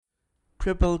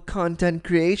Triple Content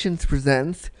Creations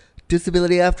presents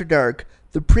Disability After Dark,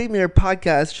 the premier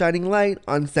podcast shining light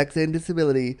on sex and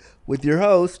disability, with your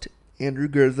host, Andrew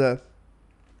Gurza.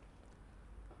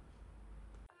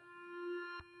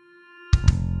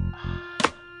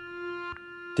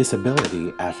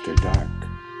 Disability After Dark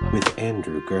with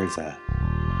Andrew Gurza,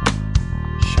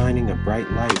 shining a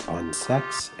bright light on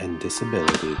sex and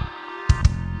disability.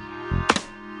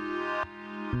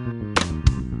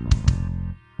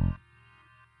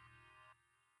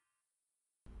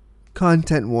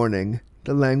 Content warning.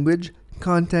 The language,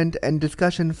 content, and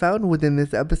discussion found within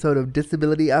this episode of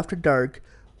Disability After Dark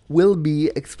will be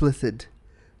explicit.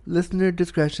 Listener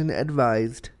discretion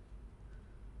advised.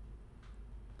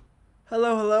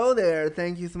 Hello there.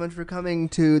 Thank you so much for coming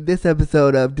to this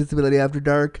episode of Disability After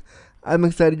Dark. I'm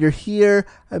excited you're here.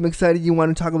 I'm excited you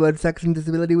want to talk about sex and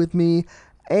disability with me.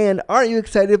 And aren't you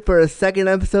excited for a second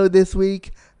episode this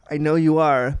week? I know you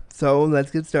are. So let's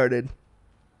get started.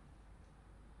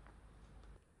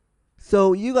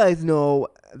 So you guys know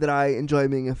that I enjoy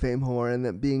being a fame whore, and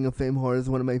that being a fame whore is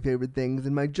one of my favorite things.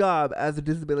 And my job as a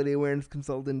disability awareness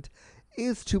consultant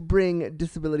is to bring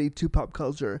disability to pop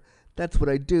culture. That's what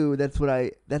I do. That's what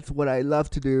I love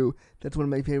to do. That's one of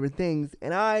my favorite things.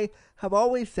 And I have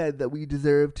always said that we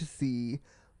deserve to see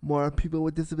more people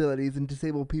with disabilities and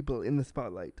disabled people in the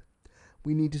spotlight.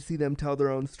 We need to see them tell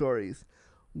their own stories.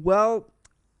 Well,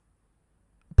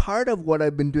 part of what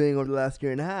I've been doing over the last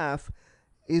year and a half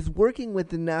is working with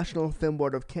the National Film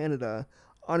Board of Canada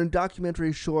on a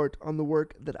documentary short on the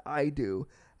work that I do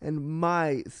and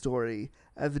my story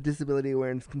as a disability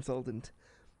awareness consultant.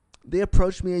 They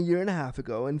approached me a year and a half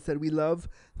ago and said, "We love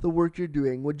the work you're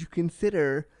doing. Would you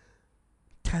consider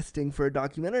testing for a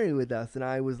documentary with us?" And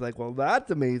I was like, well,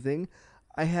 that's amazing.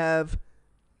 I have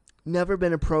never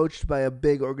been approached by a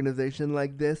big organization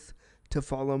like this to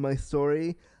follow my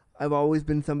story. I've always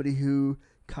been somebody who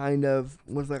kind of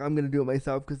was like, I'm going to do it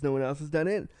myself because no one else has done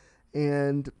it.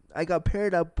 And I got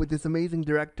paired up with this amazing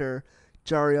director,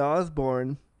 Jari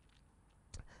Osborne,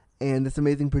 and this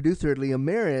amazing producer, Leah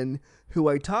Marin, who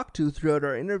I talked to throughout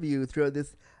our interview, throughout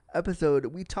this episode.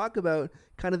 We talk about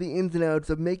kind of the ins and outs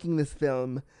of making this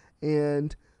film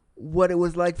and what it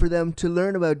was like for them to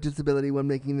learn about disability when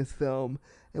making this film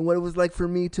and what it was like for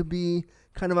me to be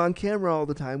kind of on camera all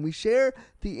the time. We share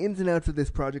the ins and outs of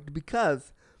this project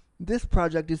because this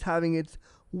project is having its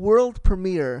world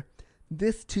premiere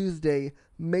this Tuesday,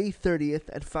 May 30th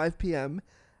at 5 p.m.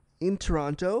 in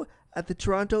Toronto at the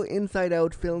Toronto Inside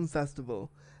Out Film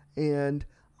Festival. And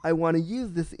I want to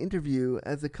use this interview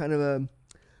as a kind of a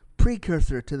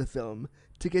precursor to the film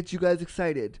to get you guys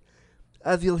excited.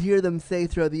 As you'll hear them say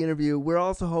throughout the interview, we're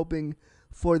also hoping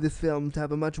for this film to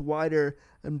have a much wider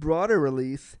and broader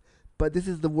release, but this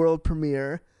is the world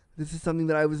premiere. This is something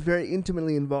that I was very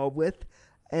intimately involved with,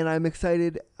 and I'm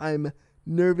excited, I'm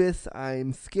nervous,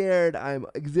 I'm scared, I'm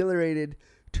exhilarated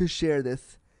to share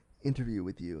this interview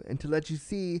with you and to let you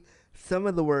see some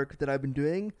of the work that I've been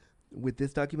doing with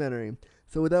this documentary.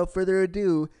 So without further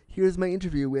ado, here's my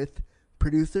interview with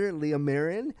producer Leah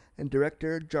Marin and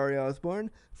director Jari Osborne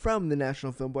from the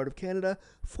National Film Board of Canada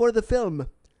for the film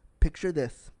Picture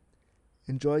This.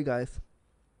 Enjoy, guys.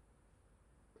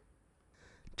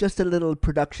 Just a little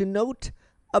production note.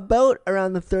 About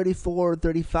around the 34 or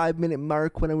 35 minute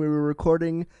mark when we were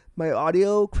recording, my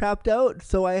audio crapped out,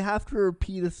 so I have to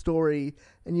repeat a story,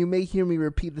 and you may hear me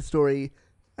repeat the story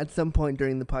at some point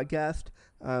during the podcast.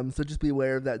 So just be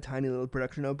aware of that tiny little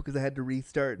production note because I had to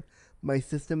restart my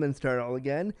system and start all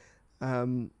again.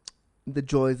 The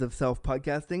joys of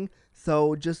self-podcasting.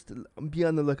 So just be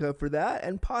on the lookout for that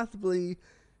and possibly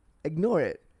ignore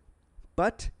it.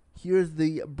 But here's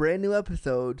the brand new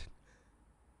episode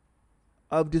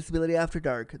of Disability After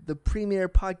Dark, the premier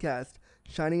podcast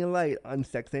shining a light on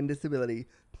sex and disability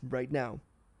right now.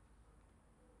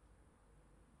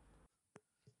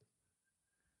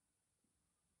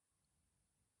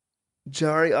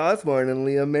 Jari Osborne and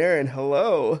Leah Marin,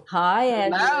 hello. Hi,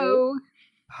 Andrew. Hello.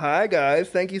 Hi, guys.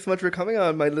 Thank you so much for coming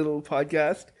on my little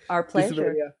podcast. Our pleasure.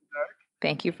 Disability After Dark.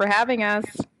 Thank you for having us.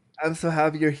 I'm so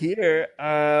happy you're here.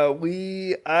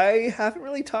 I haven't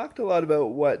really talked a lot about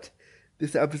what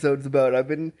this episode's about. I've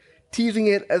been teasing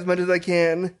it as much as I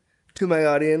can to my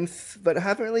audience, but I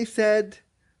haven't really said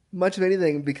much of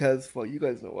anything because, well, you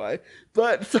guys know why.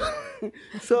 But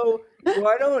so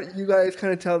why don't you guys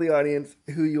kind of tell the audience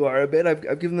who you are a bit?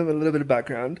 I've given them a little bit of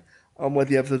background on what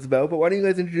the episode's about, but why don't you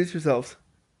guys introduce yourselves?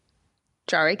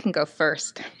 Jari can go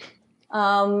first.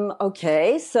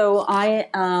 Okay, so I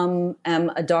am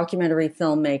a documentary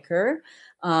filmmaker.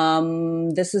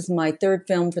 This is my third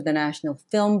film for the National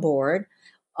Film Board.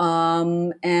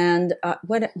 And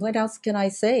what else can I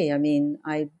say? I mean,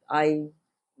 I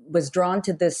was drawn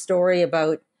to this story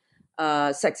about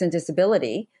sex and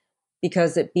disability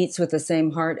because it beats with the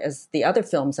same heart as the other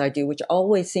films I do, which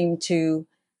always seem to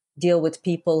deal with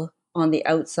people on the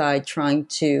outside trying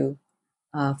to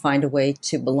find a way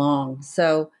to belong.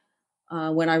 So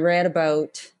when I read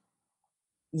about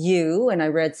you and I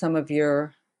read some of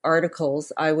your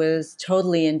articles, I was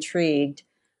totally intrigued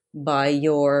by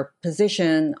your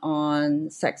position on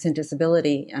sex and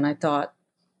disability. And I thought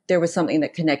there was something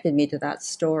that connected me to that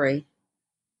story.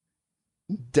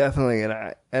 Definitely,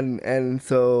 and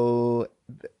so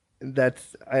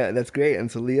that's great.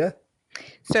 And so Leah,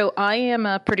 So I am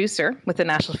a producer with the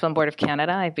National Film Board of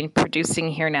Canada. I've been producing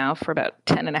here now for about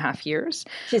 10 and a half years.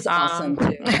 She's awesome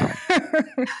too.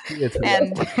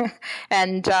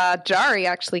 and Jari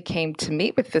actually came to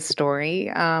meet with this story.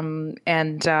 And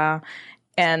I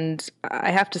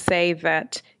have to say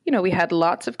that, we had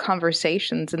lots of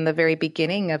conversations in the very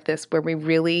beginning of this where we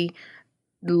really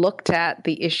looked at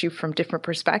the issue from different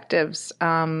perspectives.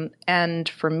 And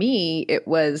for me, it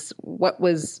was what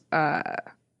was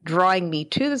drawing me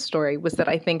to the story was that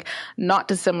I think, not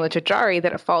dissimilar to Jari,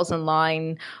 that it falls in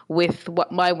line with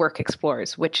what my work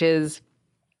explores, which is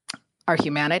our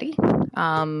humanity.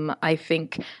 I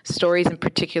think stories in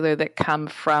particular that come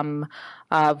from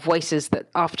voices that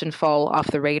often fall off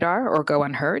the radar or go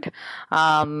unheard.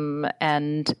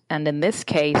 And in this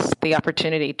case, the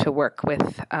opportunity to work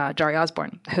with Jari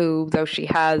Osborne, who, though she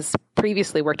has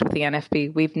previously worked with the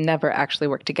NFB, we've never actually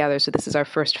worked together. So this is our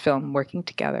first film working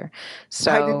together.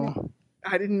 So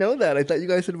I didn't know that. I thought you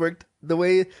guys had worked the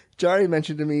way Jari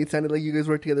mentioned to me. It sounded like you guys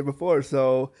worked together before.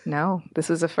 So no, this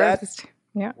is a first.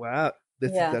 Yeah. Wow.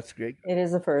 That's great. It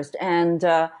is a first. And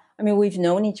we've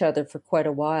known each other for quite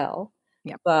a while,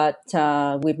 but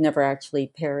we've never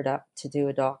actually paired up to do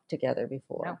a doc together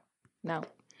before. No.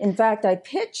 In fact, I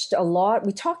pitched a lot.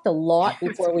 We talked a lot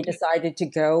before we decided to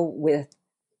go with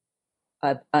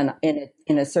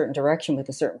in a certain direction with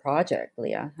a certain project,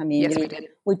 Leah. I mean, yes, we did.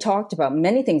 We talked about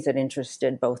many things that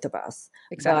interested both of us,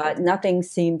 exactly. But nothing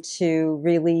seemed to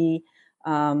really,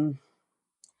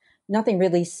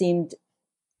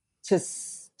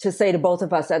 to say to both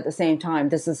of us at the same time,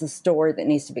 this is a story that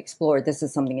needs to be explored. This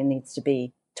is something that needs to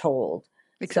be told.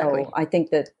 Exactly. So I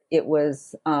think that it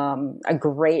was a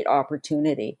great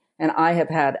opportunity. And I have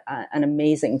had an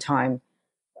amazing time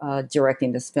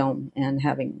directing this film and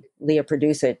having Leah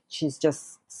produce it. She's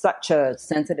just such a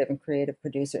sensitive and creative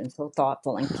producer and so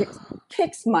thoughtful and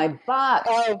kicks my butt.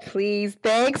 Oh, please.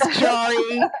 Thanks,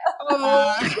 Jari.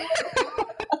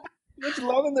 Much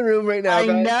love in the room right now.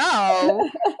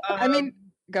 I know.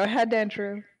 Go ahead,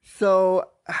 Andrew. So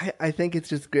I think it's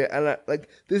just great. And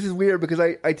this is weird because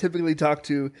I typically talk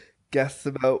to guests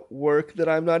about work that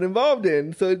I'm not involved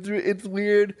in. So it's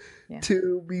weird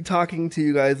to be talking to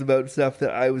you guys about stuff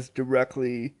that I was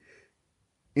directly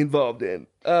involved in.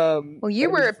 Well, you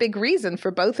were a big reason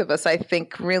for both of us, I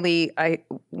think, really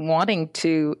wanting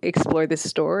to explore this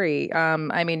story.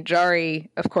 Jari,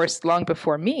 of course, long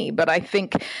before me, but I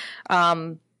think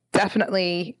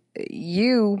definitely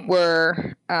you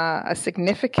were a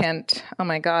significant,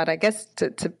 I guess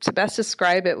to best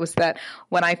describe it was that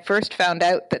when I first found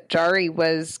out that Jari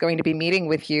was going to be meeting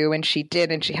with you, and she did,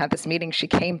 and she had this meeting, she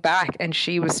came back and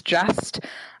she was just,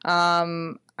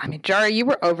 Jari, you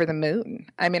were over the moon.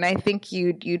 I think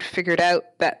you'd figured out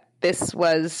that this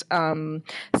was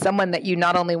someone that you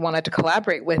not only wanted to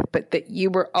collaborate with, but that you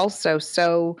were also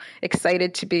so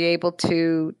excited to be able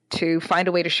to find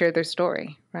a way to share their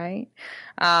story, right?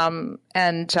 And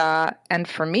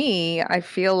for me, I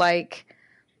feel like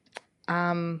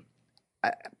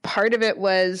part of it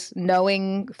was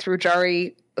knowing through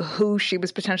Jari who she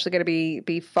was potentially going to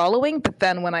be following. But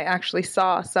then when I actually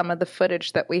saw some of the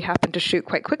footage that we happened to shoot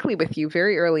quite quickly with you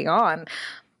very early on,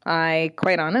 I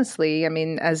quite honestly,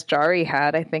 as Jari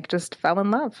had, I think just fell in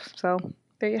love. So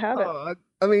there you have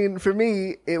it. For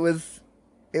me, it was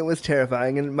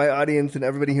terrifying. And my audience and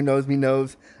everybody who knows me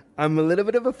knows I'm a little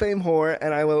bit of a fame whore,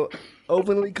 and I will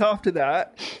openly cough to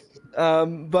that.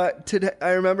 But today, I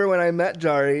remember when I met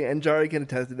Jari, and Jari can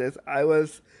attest to this, I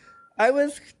was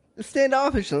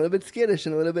standoffish and a little bit skittish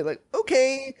and a little bit like,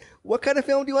 okay, what kind of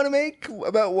film do you want to make?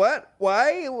 About what?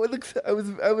 Why? I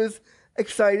was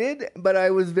excited, but I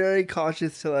was very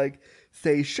cautious to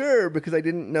say sure because I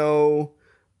didn't know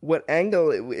what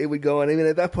angle it would go on.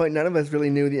 At that point, none of us really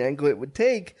knew the angle it would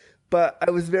take, but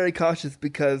I was very cautious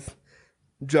because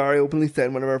Jari openly said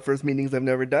in one of our first meetings, I've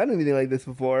never done anything like this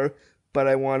before, but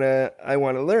I want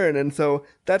to learn. And so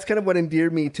that's kind of what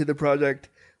endeared me to the project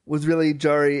was really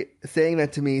Jari saying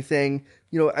that to me, saying,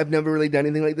 I've never really done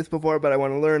anything like this before, but I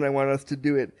want to learn. I want us to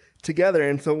do it together.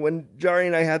 And so when Jari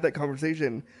and I had that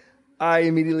conversation, I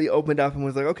immediately opened up and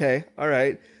was like, okay, all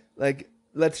right, like,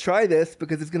 let's try this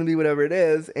because it's going to be whatever it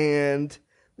is, and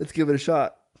let's give it a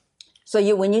shot.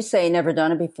 So when you say never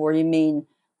done it before, you mean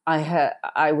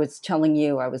I was telling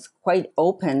you I was quite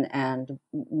open and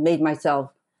made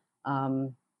myself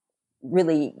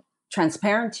really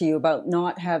transparent to you about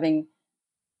not having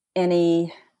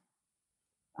any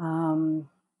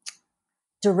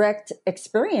direct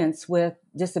experience with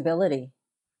disability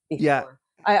before. Yeah.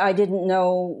 I didn't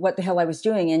know what the hell I was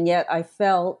doing, and yet I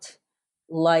felt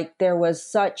like there was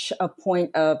such a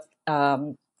point of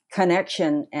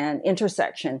connection and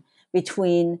intersection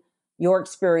between your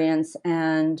experience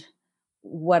and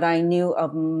what I knew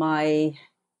of my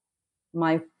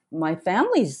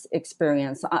family's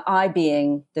experience. I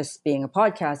being a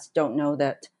podcast, don't know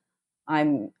that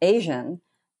I'm Asian.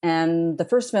 And the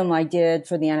first film I did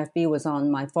for the NFB was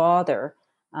on my father,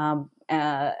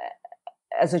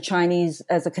 as a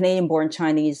Canadian-born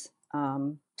Chinese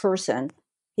person.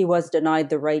 He was denied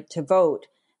the right to vote,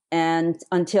 and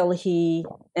until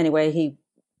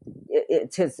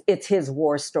it's his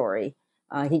war story.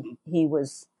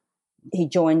 He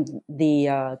joined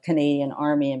the Canadian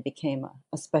Army and became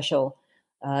a special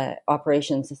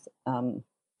operations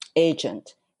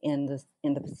agent in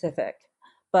the Pacific.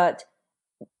 But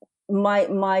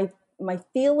my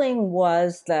feeling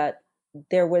was that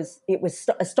it was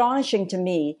astonishing to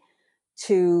me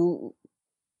to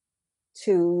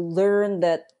learn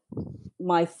that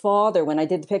my father, when I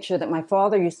did the picture, that my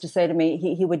father used to say to me,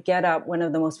 he would get up. One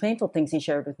of the most painful things he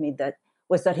shared with me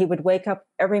was that he would wake up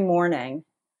every morning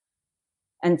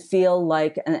and feel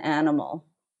like an animal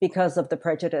because of the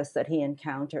prejudice that he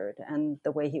encountered and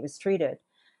the way he was treated.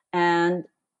 And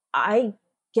I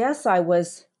guess I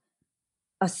was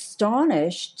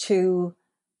astonished to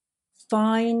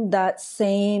find a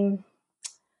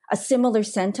similar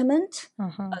sentiment,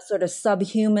 a sort of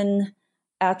subhuman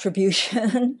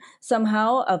attribution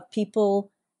somehow of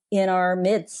people in our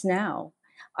midst now.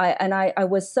 I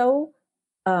was sort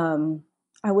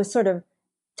of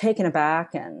taken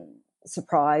aback and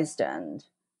surprised and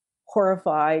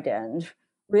horrified, and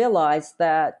realized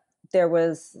that there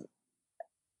was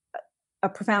a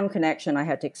profound connection I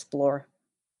had to explore.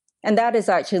 And that is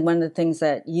actually one of the things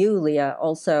that you, Leah,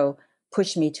 also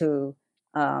pushed me to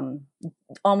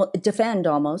defend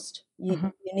almost.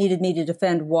 You needed me to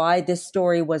defend why this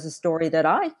story was a story that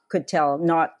I could tell,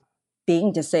 not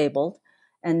being disabled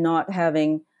and not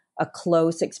having a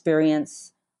close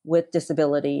experience with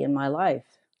disability in my life.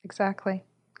 Exactly.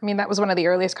 I mean, that was one of the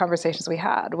earliest conversations we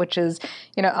had, which is,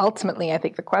 ultimately, I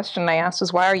think the question I asked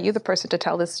was, why are you the person to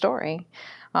tell this story?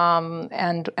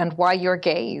 And why your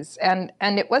gaze? And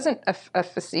it wasn't a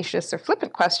facetious or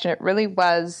flippant question. It really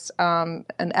was an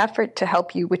effort to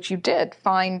help you, which you did,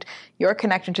 find your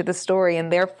connection to the story,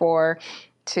 and therefore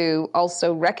to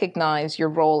also recognize your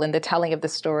role in the telling of the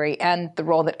story and the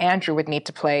role that Andrew would need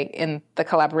to play in the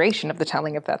collaboration of the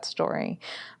telling of that story.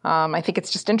 I think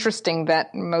it's just interesting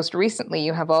that most recently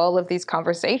you have all of these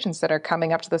conversations that are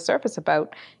coming up to the surface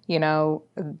about,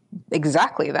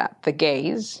 exactly that, the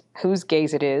gaze, whose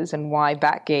gaze it is, and why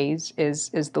that gaze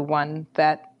is the one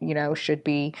that, should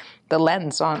be the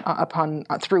lens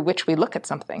through which we look at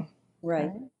something.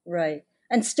 Right.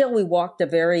 And still we walked a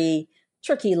very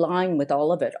tricky line with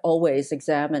all of it, always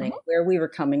examining where we were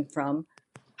coming from,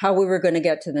 how we were going to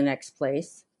get to the next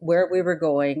place, where we were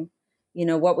going,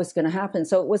 what was going to happen.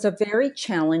 So it was a very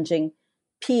challenging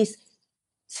piece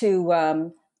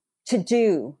to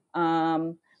do.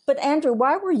 But Andrew,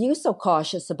 why were you so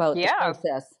cautious about the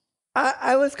process?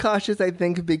 I was cautious, I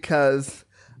think, because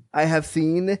I have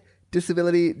seen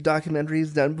disability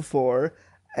documentaries done before,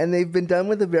 and they've been done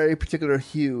with a very particular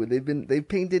hue. They've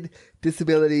painted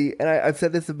disability, and I've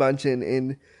said this a bunch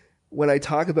in when I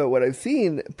talk about what I've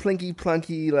seen, plinky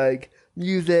plunky like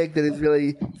music that is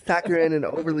really saccharine and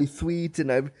overly sweet,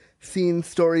 and I've seen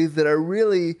stories that are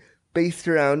really based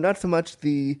around not so much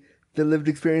the lived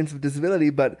experience of disability,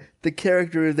 but the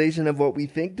characterization of what we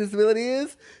think disability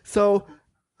is. So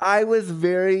I was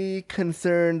very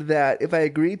concerned that if I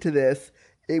agreed to this,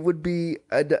 it would be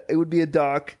a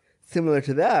doc similar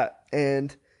to that,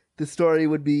 and the story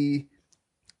would be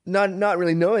not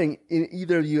really knowing in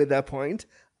either of you at that point.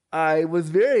 I was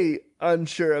very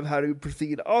unsure of how to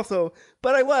proceed also,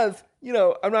 but I was,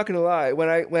 I'm not going to lie.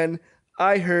 When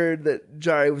I heard that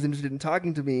Jari was interested in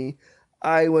talking to me,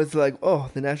 I was like, oh,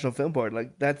 the National Film Board,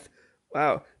 like that's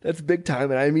big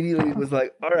time. And I immediately was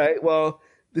like, all right, well,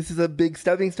 this is a big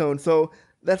stepping stone. So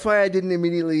that's why I didn't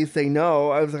immediately say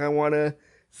no. I was like, I want to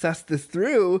suss this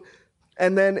through.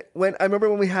 And then I remember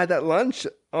when we had that lunch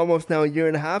almost now a year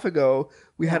and a half ago,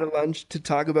 we had a lunch to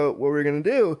talk about what we were going to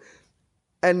do.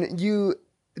 And you,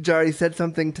 Jari, said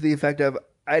something to the effect of,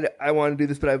 I want to do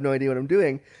this, but I have no idea what I'm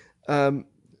doing.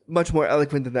 Much more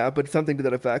eloquent than that, but something to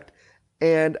that effect.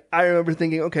 And I remember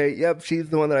thinking, okay, yep, she's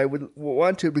the one that I would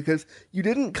want to, because you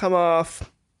didn't come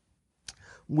off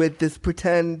with this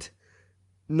pretend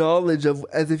knowledge of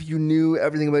as if you knew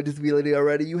everything about disability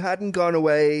already. You hadn't gone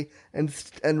away and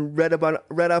read up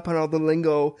on all the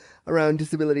lingo around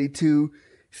disability to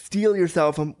steel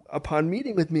yourself upon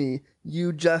meeting with me.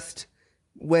 You just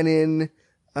went in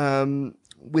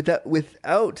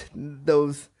without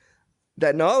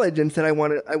that knowledge and said, I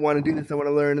want to do this. I want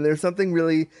to learn. And there's something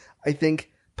really, I think,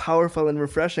 powerful and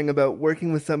refreshing about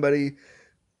working with somebody.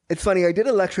 It's funny. I did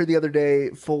a lecture the other day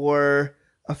for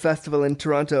a festival in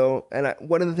Toronto, and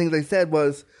one of the things I said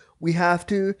was, we have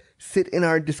to sit in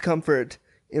our discomfort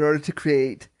in order to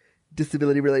create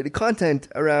disability-related content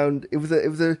around. It was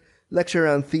a lecture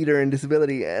around theater and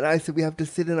disability, and I said we have to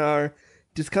sit in our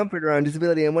discomfort around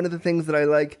disability. And one of the things that I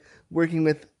like working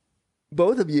with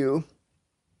both of you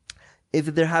is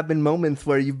that there have been moments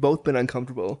where you've both been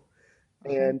uncomfortable,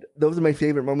 and those are my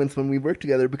favorite moments when we work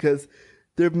together, because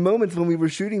there are moments when we were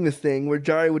shooting this thing where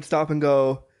Jari would stop and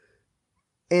go,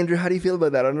 Andrew, how do you feel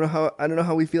about that? I don't know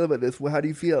how we feel about this. Well, how do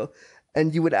you feel?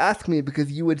 And you would ask me,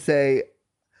 because you would say,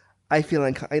 I feel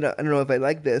I don't know if I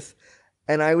like this.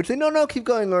 And I would say, no, keep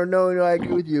going. Or no, I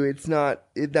agree with you.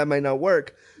 That might not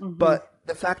work. Mm-hmm. But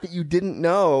the fact that you didn't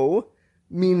know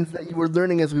means that you were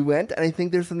learning as we went. And I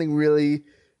think there's something really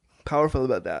powerful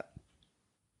about that.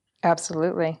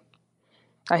 Absolutely.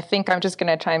 I think I'm just going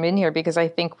to chime in here, because I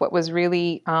think what was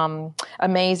really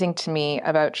amazing to me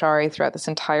about Jari throughout this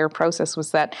entire process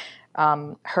was that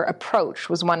her approach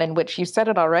was one in which, you said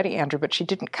it already, Andrew, but she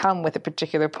didn't come with a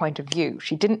particular point of view.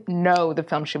 She didn't know the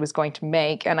film she was going to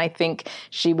make. And I think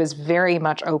she was very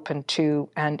much open to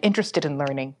and interested in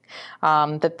learning,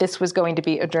 that this was going to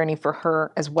be a journey for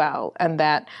her as well. And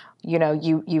that,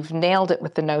 you've nailed it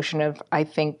with the notion of, I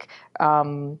think,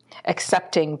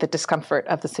 accepting the discomfort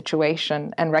of the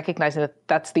situation and recognizing that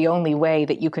that's the only way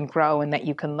that you can grow and that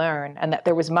you can learn, and that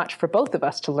there was much for both of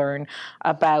us to learn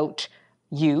about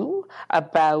you,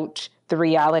 about the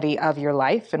reality of your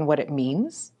life and what it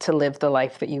means to live the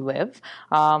life that you live,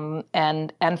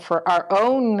 and for our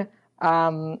own,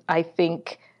 I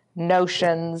think,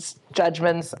 notions,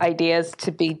 judgments, ideas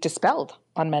to be dispelled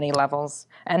on many levels,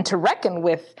 and to reckon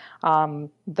with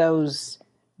those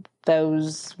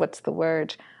what's the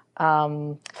word,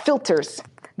 filters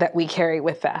that we carry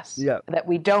with us, that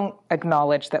we don't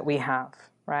acknowledge that we have,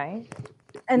 right?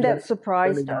 And that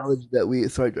surprised us. We don't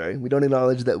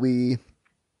acknowledge that we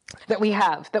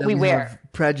wear have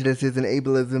prejudices and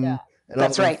ableism and all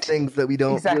those things that we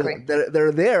don't. Exactly.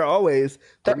 They're there always.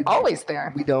 They're always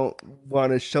there. We don't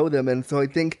want to show them, and so I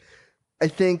think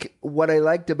what I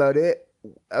liked about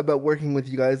working with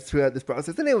you guys throughout this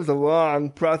process, and it was a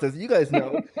long process. You guys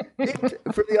know,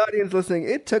 for the audience listening,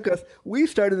 it took us. We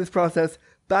started this process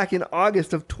back in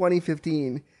August of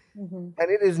 2015, and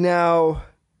it is now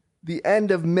the end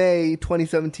of May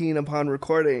 2017 upon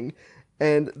recording,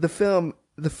 and the film,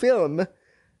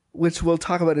 which we'll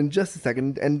talk about in just a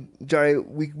second. And Jari,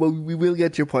 we will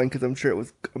get to your point, because I'm sure it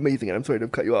was amazing, and I'm sorry to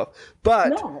have cut you off. But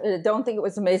no, I don't think it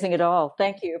was amazing at all.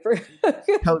 Thank you for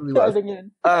totally diving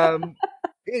in.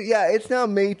 It's now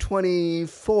May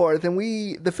 24th, and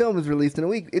the film is released in a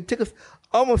week. It took us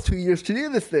almost 2 years to do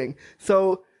this thing.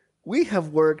 So we have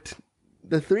worked,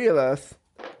 the three of us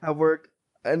have worked,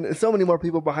 and so many more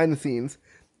people behind the scenes.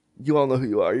 You all know who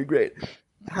you are. You're great.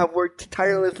 Have worked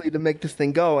tirelessly to make this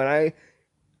thing go, and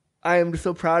I am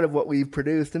so proud of what we've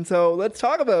produced. And so let's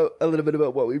talk a little bit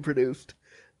about what we produced.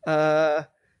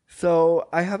 So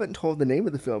I haven't told the name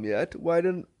of the film yet. Why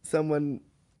didn't someone?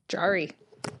 Jari.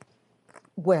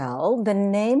 Well, the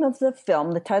name of the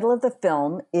film, the title of the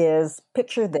film is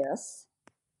Picture This.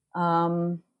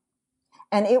 And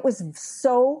it was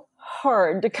so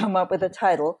hard to come up with a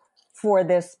title for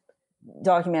this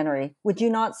documentary. Would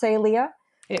you not say, Leah?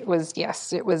 It was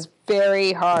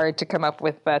very hard to come up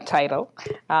with a title.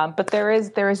 But there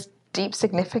is deep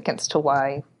significance to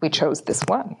why we chose this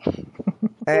one.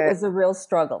 It was a real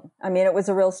struggle. It was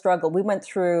a real struggle. We went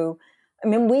through,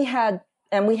 we had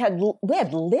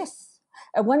lists.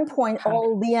 At one point,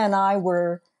 all Leah and I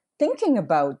were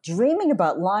dreaming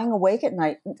about, lying awake at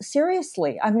night.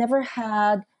 Seriously, I've never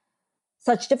had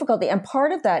such difficulty. And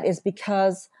part of that is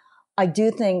because I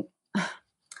think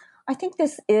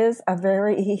this is a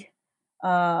very,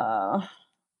 I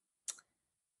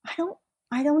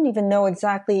don't even know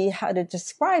exactly how to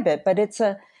describe it, but it's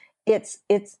a it's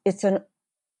an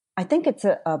I think it's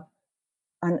an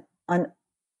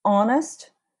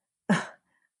honest,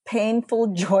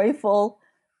 painful, joyful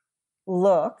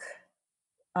look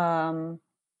at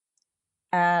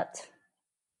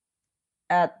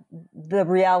the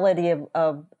reality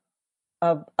of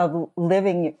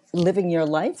living your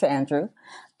life, Andrew.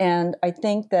 And I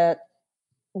think that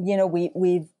there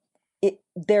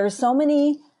are so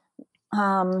many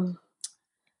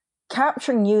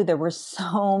capturing you. There was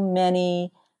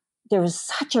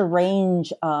such a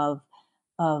range of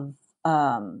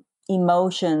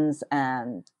emotions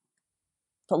and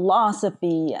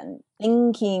philosophy and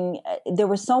thinking. There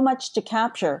was so much to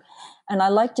capture, and I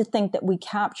like to think that we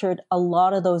captured a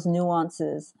lot of those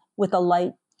nuances with a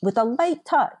light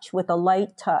touch.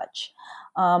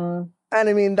 And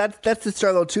I mean, that's the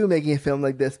struggle too, making a film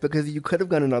like this, because you could have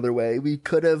gone another way. We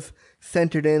could have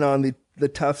centered in on the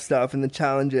tough stuff and the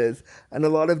challenges, and a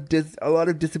lot of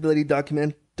disability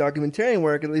documentarian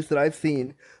work, at least that I've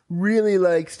seen, really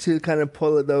likes to kind of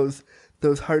pull at those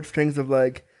heartstrings of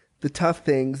like the tough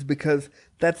things, because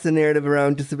that's the narrative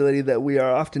around disability that we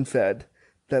are often fed,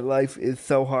 that life is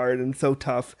so hard and so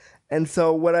tough. And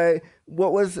so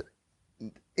what was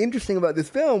interesting about this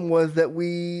film was that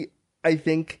I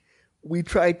think we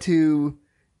tried to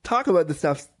talk about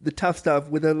the tough stuff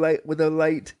with a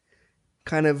light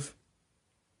kind of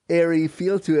airy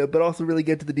feel to it, but also really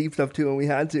get to the deep stuff too, and we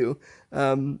had to.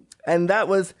 And that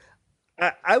was,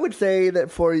 I would say that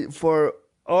for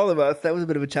all of us, that was a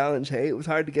bit of a challenge. Hey, it was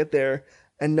hard to get there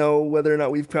and know whether or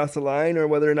not we've crossed the line, or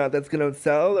whether or not that's going to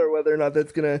sell, or whether or not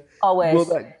that's going to will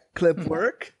that clip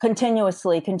work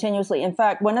continuously. In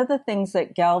fact, one of the things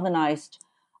that galvanized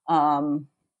Leah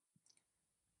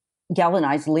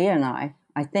and I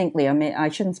think, Leah, I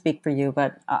shouldn't speak for you,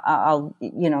 but I'll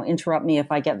interrupt me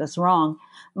if I get this wrong.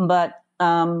 But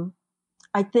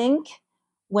I think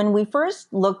when we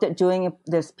first looked at doing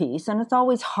this piece, and it's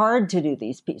always hard to do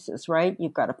these pieces, right?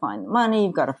 You've got to find the money,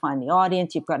 you've got to find the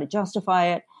audience, you've got to justify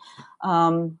it.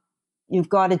 You've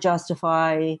got to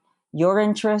justify your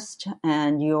interest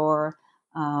and your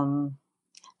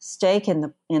stake in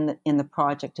the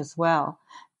project as well.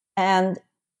 And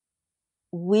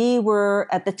we were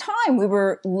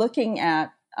looking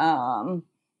at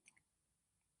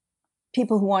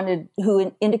people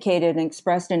who indicated and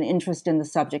expressed an interest in the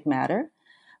subject matter,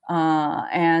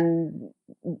 and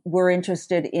were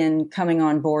interested in coming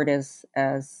on board as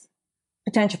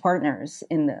potential partners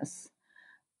in this.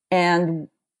 And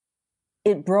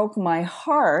it broke my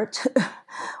heart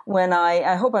when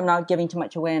I hope I'm not giving too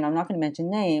much away, and I'm not going to mention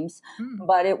names,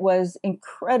 but it was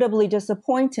incredibly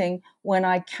disappointing when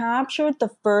I captured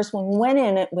when we went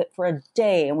in it for a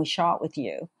day and we shot with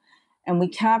you, and we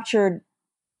captured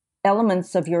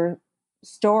elements of your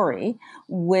story,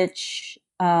 which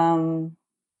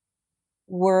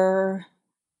were,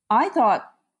 I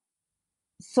thought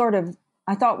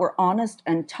were honest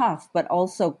and tough, but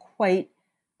also quite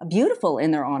beautiful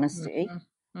in their honesty. Mm-hmm.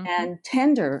 And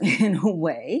tender in a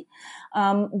way.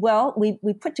 Well,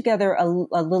 we put together a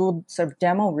little sort of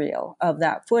demo reel of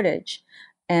that footage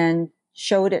and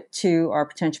showed it to our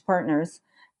potential partners.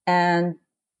 And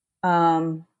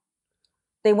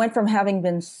they went from having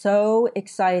been so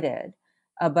excited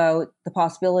about the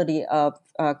possibility of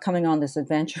coming on this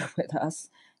adventure with us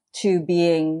to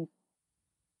being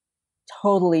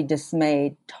totally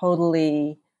dismayed,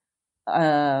 totally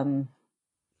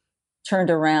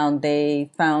turned around. They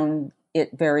found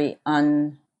it very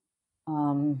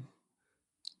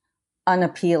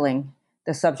unappealing,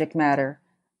 the subject matter.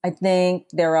 I think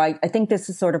this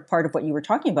is sort of part of what you were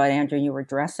talking about, Andrew, you were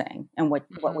addressing, and what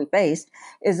we faced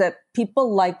is that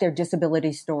people like their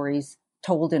disability stories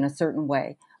told in a certain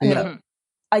way.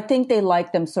 I think they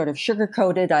like them sort of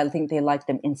sugar-coated. I think they like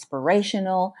them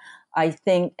inspirational. I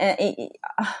think,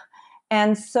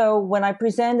 and so when I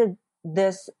presented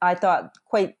this, I thought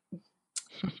I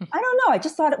don't know. I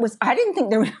just thought I didn't think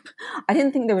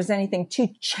there was anything too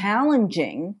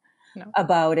challenging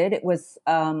about it. It was,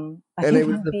 and it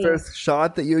was the first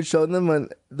shot that you had shown them on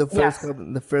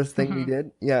the first thing we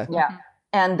did. Yeah. Yeah.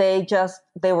 And they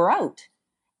were out.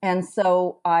 And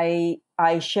so I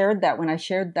shared that. When I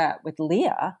shared that with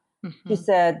Leah, she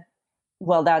said,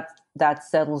 well, that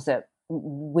settles it.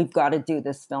 We've got to do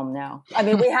this film now. I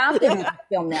mean, we have to do this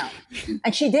film now.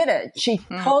 And she did it. She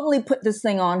totally put this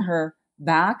thing on her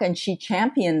back, and she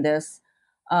championed this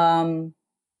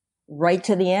right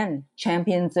to the end,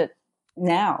 champions it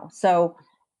now. So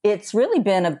it's really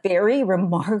been a very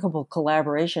remarkable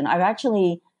collaboration. I've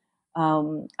actually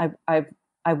I've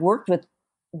worked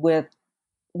with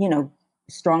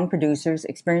strong producers,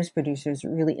 experienced producers,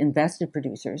 really invested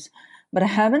producers, but I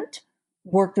haven't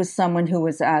worked with someone who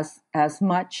was as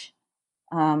much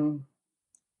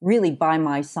really by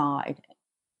my side,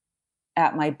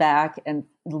 at my back, and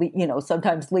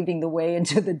sometimes leading the way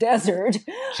into the desert.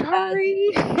 Sorry.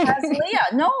 As Leah.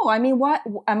 No, I mean, what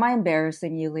am I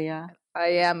embarrassing you, Leah?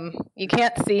 I am. You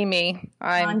can't see me.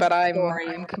 I'm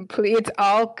complete. It's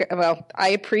all well. I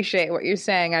appreciate what you're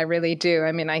saying. I really do.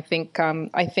 I mean, I think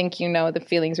the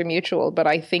feelings are mutual. But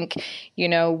I think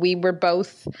we were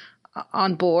both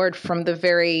on board from the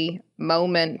very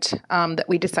moment that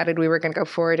we decided we were going to go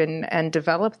forward and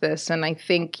develop this. And I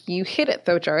think you hit it,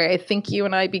 though, Jari. I think you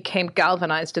and I became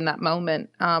galvanized in that moment.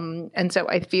 And so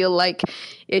I feel like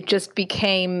it just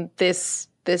became this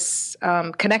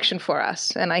connection for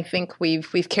us, and I think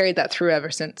we've carried that through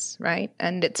ever since, right?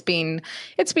 And it's been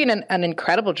an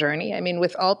incredible journey. I mean,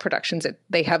 with all productions,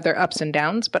 they have their ups and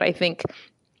downs, but I think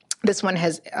this one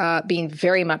has been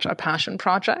very much a passion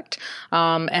project,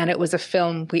 and it was a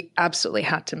film we absolutely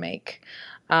had to make.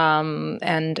 And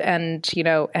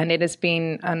it has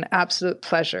been an absolute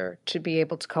pleasure to be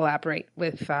able to collaborate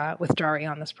with Jari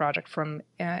on this project from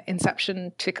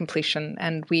inception to completion,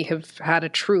 and we have had a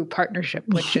true partnership,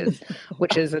 which is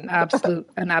an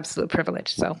absolute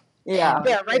privilege. So yeah,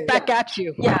 right back at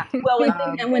you. Yeah, well,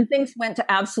 and when things went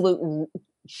to absolute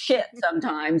shit,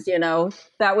 sometimes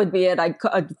that would be it. I'd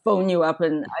phone you up,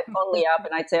 and I'd phone Leah up,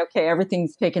 and I'd say, okay,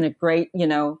 everything's taken a great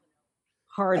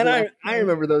hard. And I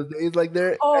remember those days, like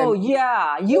there. Oh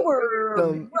yeah, you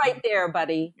were right there,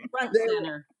 buddy, front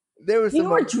center. There was you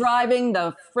were driving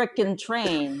the frickin'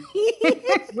 train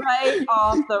right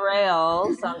off the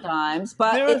rails sometimes,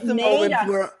 but there were some moments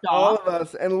where all of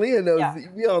us, and Leah knows,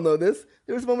 we all know this.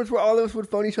 There was moments where all of us would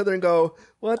phone each other and go,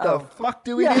 "What the fuck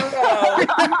do we do now?"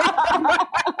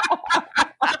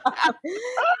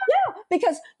 Yeah,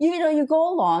 because you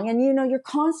go along and you're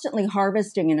constantly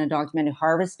harvesting in a documentary,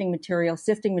 harvesting material,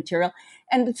 sifting material,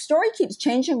 and the story keeps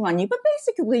changing on you. But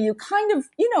basically, you kind of,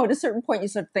 at a certain point, you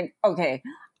sort of think, okay,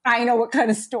 I know what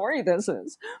kind of story this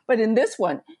is. But in this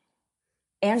one,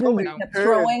 Andrew kept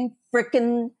throwing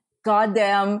frickin'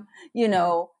 goddamn,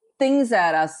 things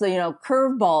at us,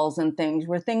 curveballs and things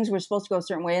where things were supposed to go a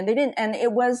certain way and they didn't. And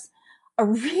it was a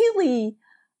really,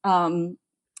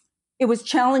 it was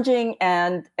challenging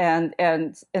and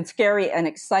scary and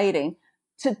exciting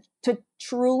to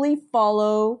truly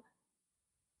follow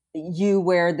you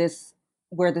where the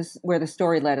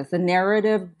story led us. The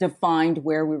narrative defined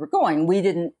where we were going. We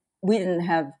didn't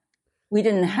have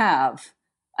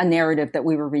a narrative that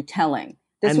we were retelling.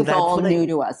 This was all new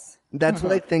to us. That's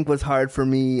what I think was hard for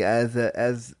me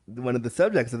as one of the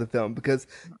subjects of the film, because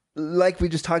like we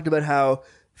just talked about how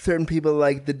certain people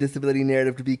like the disability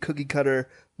narrative to be cookie cutter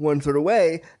one sort of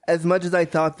way. As much as I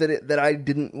thought that I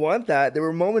didn't want that, there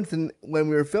were moments when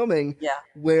we were filming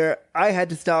where I had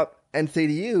to stop and say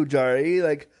to you, Jari,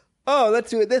 like, "Oh, let's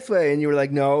do it this way," and you were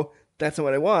like, "No, that's not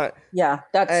what I want." Yeah,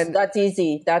 that's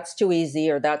easy. That's too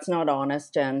easy, or that's not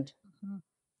honest. And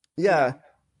yeah.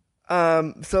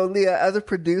 So Leah, as a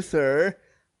producer,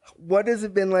 what has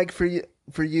it been like for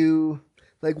you?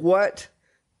 Like, what,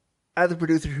 as a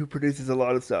producer who produces a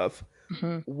lot of stuff,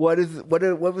 what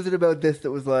was it about this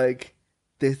that was like,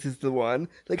 this is the one?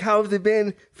 Like, how has it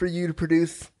been for you to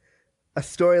produce a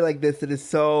story like this that is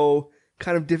so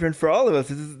kind of different for all of us?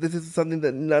 This is something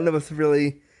that none of us have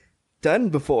really done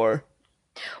before.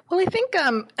 Well, I think,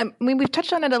 we've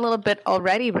touched on it a little bit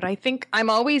already, but I think I'm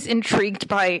always intrigued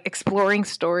by exploring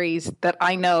stories that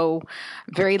I know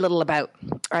very little about,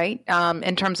 right?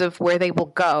 In terms of where they will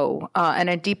go, and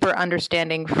a deeper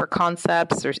understanding for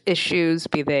concepts or issues,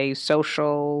 be they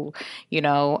social,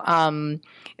 that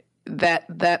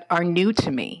are new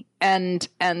to me, and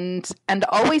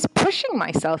always pushing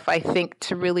myself, I think,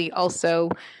 to really also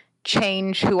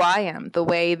change who I am, the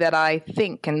way that I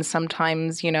think, and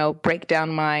sometimes, break down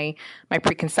my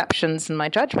preconceptions and my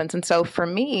judgments. And so for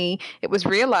me, it was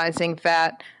realizing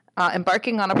that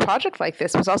embarking on a project like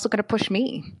this was also going to push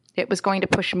me. It was going to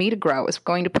push me to grow. It was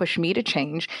going to push me to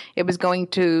change. It was going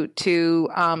to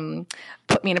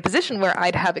put me in a position where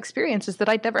I'd have experiences that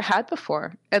I'd never had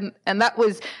before. And that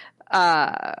was,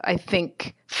 I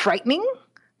think, frightening,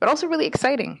 but also really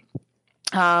exciting.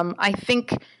 I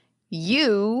think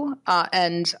you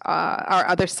and our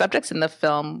other subjects in the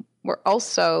film were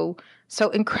also so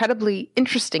incredibly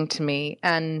interesting to me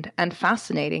and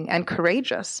fascinating and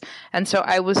courageous. And so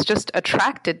I was just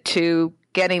attracted to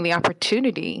getting the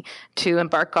opportunity to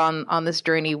embark on this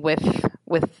journey with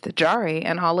Jari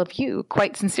and all of you,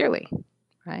 quite sincerely,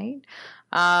 right?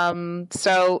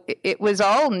 So it was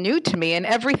all new to me, and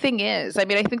everything is. I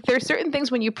mean, I think there are certain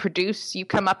things when you produce, you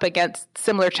come up against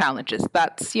similar challenges.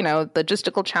 That's,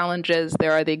 logistical challenges.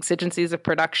 There are the exigencies of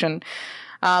production.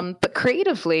 But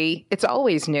creatively, it's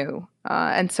always new.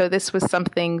 And so this was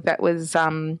something that was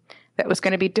going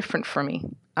to be different for me.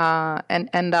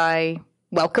 And I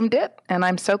welcomed it, and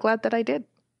I'm so glad that I did.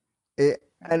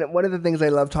 And one of the things I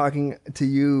love talking to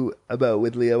you about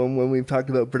with Leah when we've talked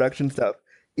about production stuff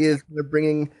is kind of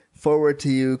bringing forward to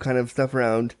you kind of stuff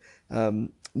around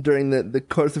during the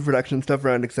course of production, stuff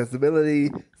around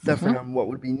accessibility, stuff around what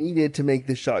would be needed to make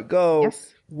the shot go.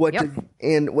 Yes. What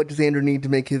does Andrew need to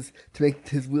make his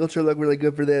wheelchair look really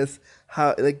good for this?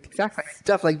 How exactly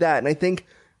stuff like that. And I think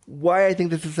why I think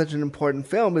this is such an important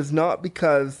film is not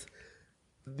because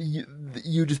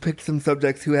you just picked some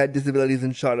subjects who had disabilities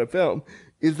and shot a film,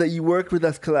 is that you worked with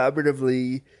us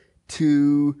collaboratively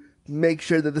to make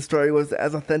sure that the story was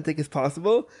as authentic as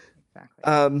possible.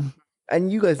 Exactly.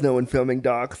 And you guys know in filming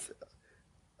docs,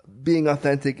 being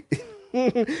authentic,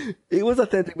 it was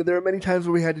authentic, but there are many times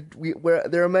where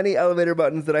there are many elevator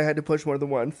buttons that I had to push more than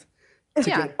once.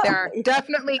 Yeah, there are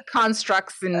definitely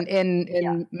constructs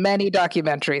in many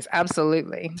documentaries.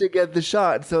 Absolutely. To get the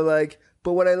shot. So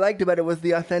but what I liked about it was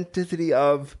the authenticity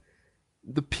of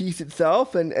the piece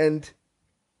itself and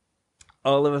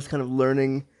all of us kind of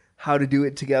learning how to do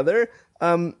it together.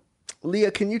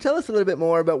 Leah, can you tell us a little bit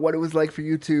more about what it was like for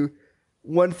you to,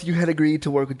 once you had agreed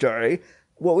to work with Jari,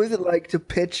 what was it like to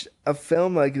pitch a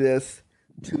film like this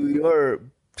to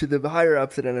the higher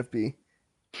ups at NFB?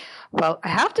 Well, I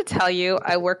have to tell you,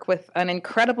 I work with an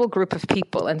incredible group of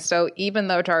people. And so even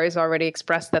though Jari's already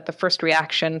expressed that the first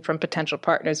reaction from potential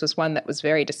partners was one that was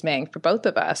very dismaying for both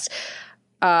of us,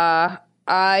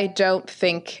 I don't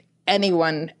think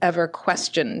anyone ever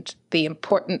questioned the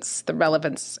importance, the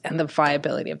relevance, and the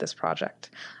viability of this project.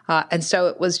 And so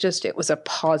it was a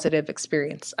positive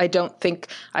experience. I don't think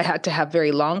I had to have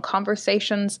very long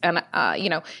conversations. And,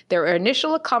 there were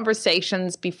initial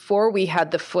conversations before we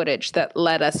had the footage that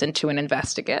led us into an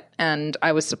investigate, and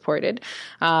I was supported.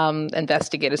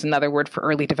 Investigate is another word for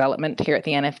early development here at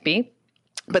the NFB.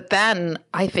 But then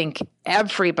I think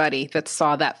everybody that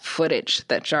saw that footage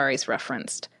that Jari's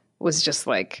referenced was just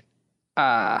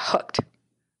hooked,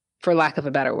 for lack of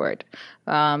a better word.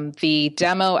 The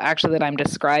demo actually that I'm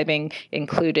describing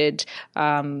included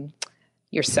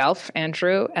yourself,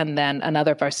 Andrew, and then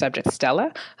another of our subjects,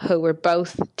 Stella, who were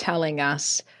both telling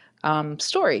us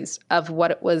stories of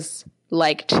what it was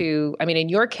like in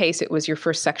your case, it was your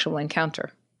first sexual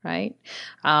encounter, right?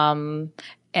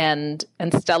 And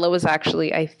Stella was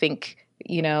actually, I think,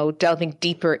 delving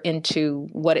deeper into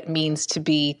what it means to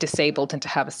be disabled and to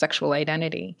have a sexual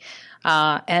identity.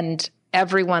 And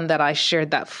everyone that I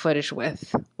shared that footage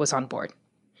with was on board.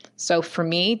 So for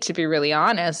me, to be really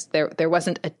honest, there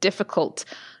wasn't a difficult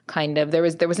there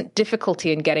wasn't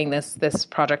difficulty in getting this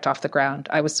project off the ground.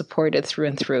 I was supported through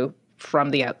and through from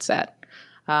the outset.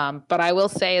 But I will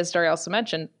say, as Jari also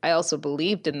mentioned, I also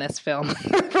believed in this film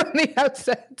from the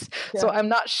outset. Yeah. So I'm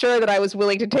not sure that I was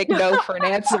willing to take no for an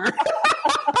answer.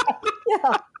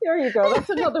 Yeah, there you go. That's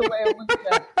another way of looking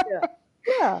at it.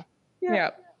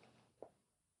 Yeah.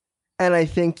 And I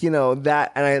think,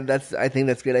 I think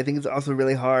that's good. I think it's also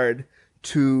really hard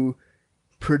to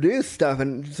produce stuff.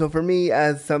 And so for me,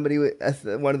 as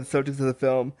one of the subjects of the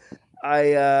film,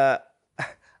 I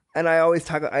always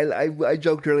talk. I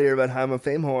joked earlier about how I'm a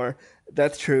fame whore.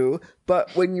 That's true.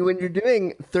 But when you're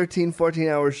doing 13,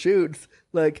 14-hour shoots,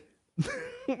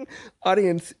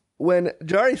 audience, when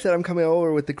Jari said I'm coming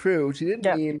over with the crew, she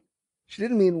didn't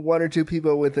mean one or two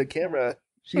people with a camera.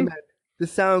 She meant the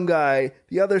sound guy,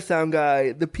 the other sound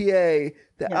guy, the PA,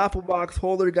 the Apple Box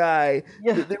holder guy.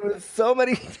 Yeah. There were so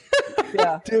many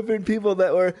different people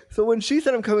that were. So when she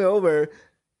said I'm coming over,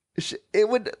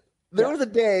 There was a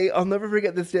day, I'll never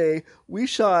forget this day, we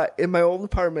shot in my old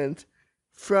apartment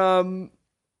from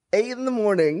 8 in the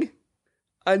morning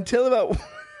until about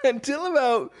 1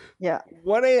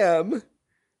 a.m.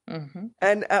 Mm-hmm.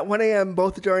 And at 1 a.m.,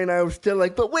 both Jari and I were still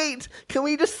but wait, can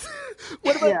we just,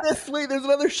 what about this? Wait, there's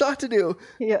another shot to do.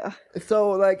 Yeah.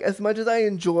 So, as much as I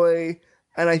enjoy,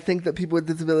 and I think that people with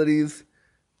disabilities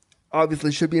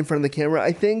obviously should be in front of the camera,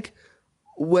 I think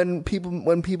when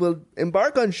people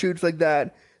embark on shoots like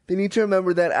that, they need to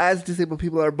remember that as disabled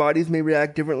people, our bodies may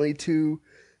react differently to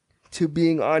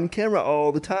being on camera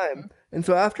all the time. And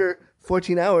so after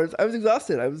 14 hours, I was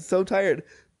exhausted. I was so tired.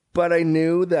 But I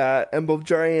knew that, and both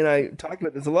Jari and I talked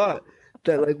about this a lot,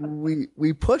 that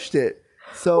we pushed it.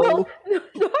 So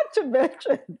not to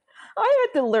mention, I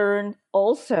had to learn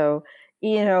also,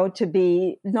 to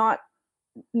be not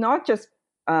just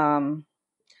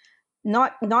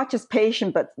not just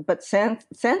patient, but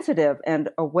sensitive and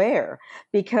aware,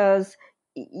 because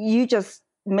you just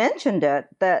mentioned it,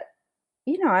 that,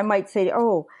 I might say,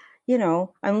 oh,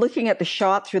 I'm looking at the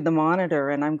shot through the monitor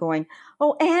and I'm going,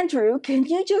 oh, Andrew, can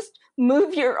you just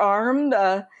move your arm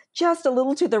just a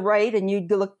little to the right? And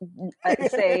you'd look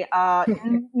say,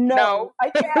 no, I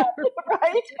can't,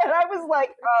 right? And I was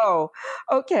like, oh,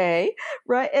 okay,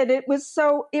 right. And there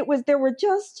were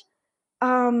just,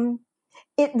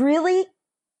 it really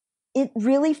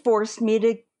forced me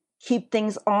to keep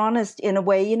things honest in a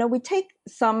way. We take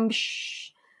some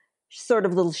sort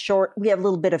of we have a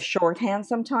little bit of shorthand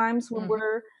sometimes when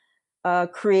we're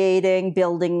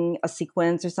building a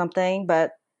sequence or something.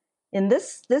 But in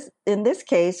this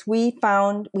case, we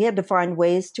had to find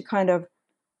ways to kind of,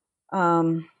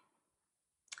 I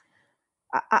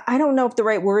don't know if the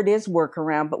right word is work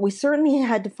around, but we certainly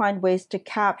had to find ways to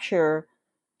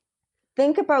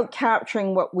think about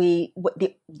capturing what the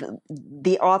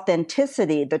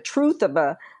authenticity, the truth of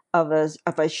a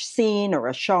scene or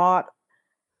a shot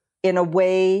in a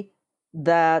way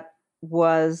that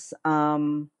was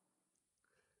true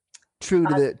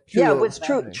to the it was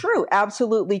true,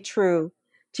 absolutely true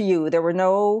to you. There were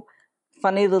no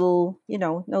funny little,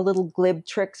 no little glib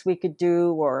tricks we could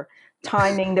do or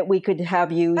timing that we could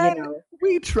have you,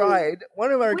 We tried.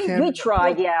 One of our cameras. We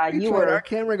tried, yeah. You were our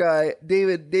camera guy,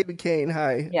 David Kane.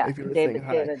 Hi, yeah, if you're listening.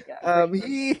 David. Yeah.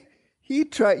 He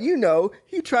tried.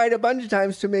 He tried a bunch of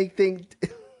times to make things.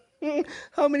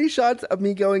 How many shots of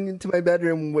me going into my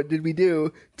bedroom? What did we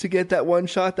do to get that one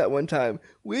shot that one time?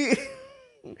 We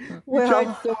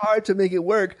tried so hard to make it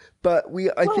work, but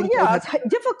I think it's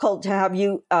difficult to have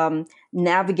you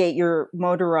navigate your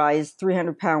motorized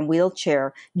 300-pound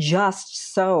wheelchair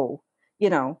just so,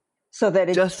 so that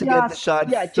it's just to get the shot.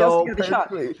 Yeah, just to get the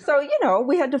shot. So,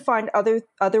 we had to find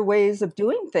other ways of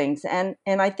doing things, and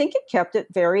I think it kept it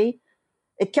very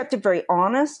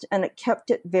honest, and it kept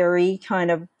it very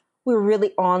kind of, we were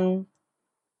really on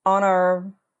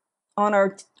our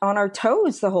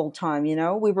toes the whole time. We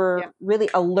were really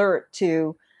alert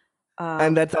to.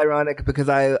 And that's ironic because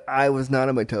I was not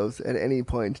on my toes at any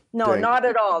point. No, not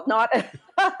at all. Not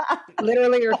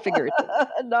literally or figuratively.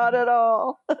 Not at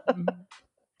all.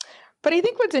 But I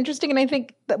think what's interesting, and I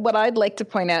think that what I'd like to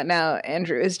point out now,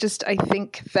 Andrew, is just I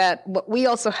think that what we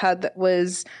also had that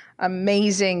was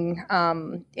amazing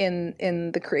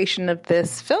in the creation of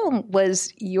this film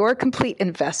was your complete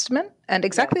investment, and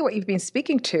exactly what you've been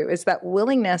speaking to is that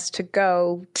willingness to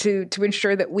go to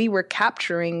ensure that we were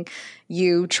capturing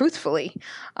you truthfully.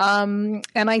 And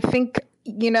I think,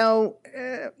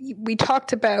 we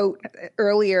talked about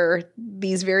earlier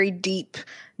these very deep,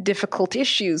 difficult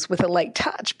issues with a light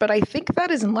touch, but I think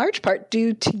that is in large part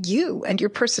due to you and your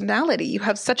personality. You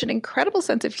have such an incredible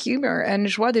sense of humor and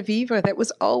joie de vivre that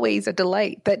was always a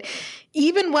delight, that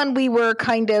even when we were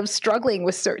kind of struggling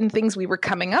with certain things we were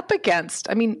coming up against,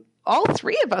 I mean, all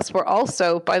three of us were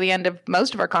also, by the end of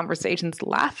most of our conversations,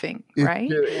 laughing, right?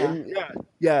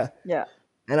 Yeah.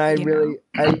 And I really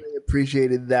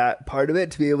appreciated that part of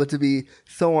it, to be able to be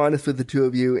so honest with the two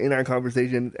of you in our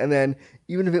conversations. And then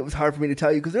even if it was hard for me to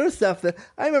tell you, because there was stuff that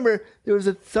I remember, there was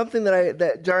something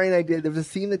that Jari and I did. There was a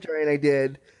scene that Jari and I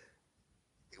did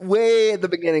way at the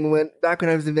beginning, back when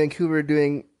I was in Vancouver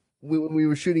when we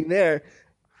were shooting there.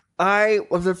 I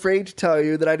was afraid to tell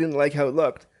you that I didn't like how it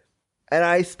looked. And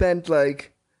I spent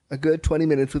like a good 20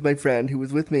 minutes with my friend who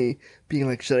was with me being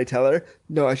like, should I tell her?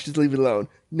 No, I should just leave it alone.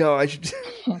 No, I should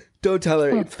don't tell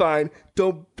her. It's fine.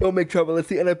 Don't make trouble. It's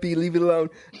the NFB. Leave it alone.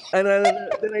 And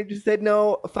then I just said,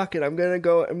 no, fuck it. I'm going to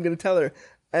go. I'm going to tell her.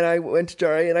 And I went to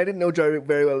Jari, and I didn't know Jari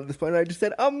very well at this point. And I just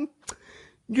said,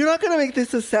 you're not going to make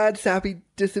this a sad, sappy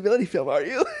disability film, are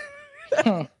you?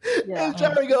 And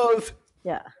Jari goes,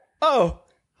 yeah. Oh,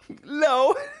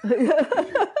 no.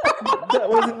 That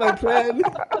wasn't my plan.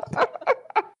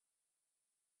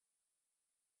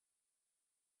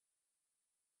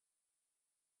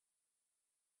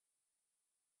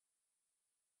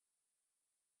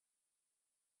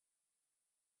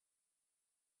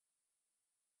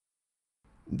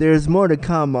 There's more to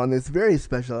come on this very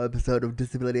special episode of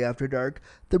Disability After Dark,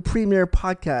 the premier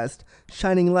podcast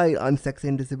shining light on sex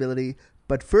and disability.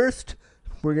 But first,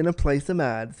 we're going to play some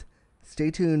ads.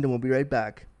 Stay tuned and we'll be right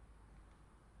back.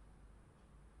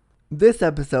 This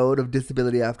episode of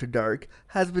Disability After Dark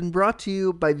has been brought to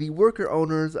you by the worker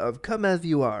owners of Come As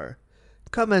You Are.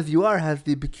 Come As You Are has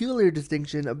the peculiar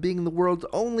distinction of being the world's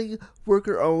only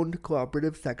worker-owned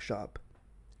cooperative sex shop.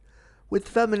 With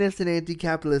feminist and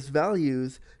anti-capitalist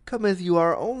values, Come As You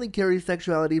Are only carries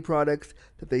sexuality products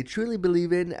that they truly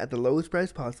believe in at the lowest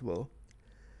price possible.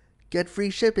 Get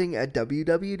free shipping at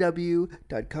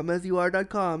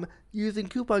www.comeasyouare.com using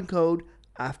coupon code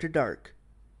AFTERDARK.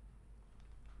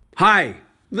 Hi,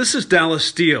 this is Dallas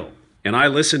Steele, and I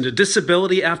listen to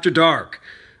Disability After Dark,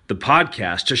 the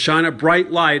podcast to shine a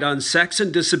bright light on sex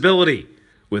and disability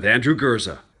with Andrew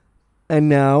Gurza. And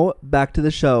now, back to the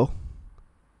show.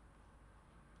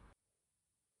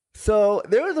 So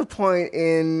there was a point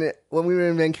when we were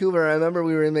in Vancouver. I remember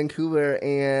we were in Vancouver,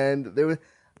 and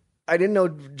I didn't know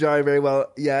Jari very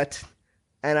well yet,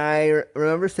 and I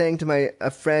remember saying to a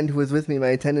friend who was with me, my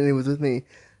attendant who was with me,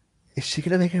 "Is she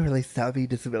gonna make a really savvy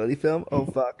disability film? Oh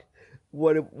fuck,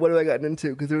 what have I gotten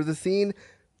into?" Because there was a scene,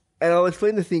 and I'll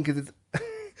explain the scene because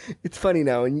it's funny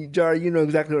now, and Jari, you know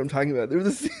exactly what I'm talking about. There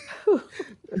was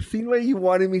a scene where you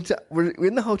wanted me to. We're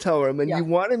in the hotel room, and you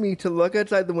wanted me to look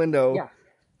outside the window. Yeah.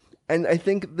 And I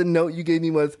think the note you gave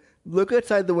me was, "Look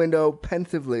outside the window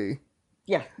pensively."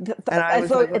 Yeah. And I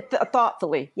was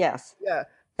thoughtfully, yes. Yeah.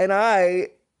 And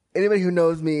anybody who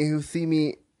knows me, who's seen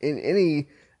me in any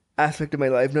aspect of my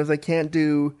life, knows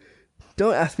don't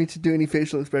ask me to do any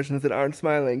facial expressions that aren't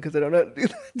smiling, because I don't know how to do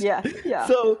that. Yeah, yeah.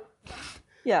 So,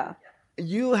 yeah.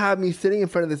 You have me sitting in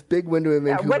front of this big window in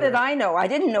Vancouver. What did I know? I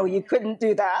didn't know you couldn't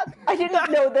do that. I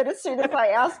didn't know that as soon as I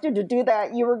asked you to do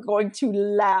that, you were going to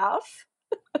laugh.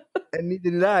 And neither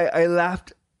did I. I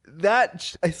laughed. I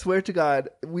swear to God,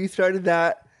 we started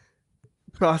that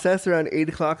process around 8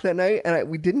 o'clock that night, and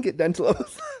we didn't get done till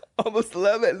almost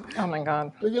 11. Oh my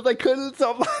God. Because I couldn't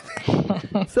stop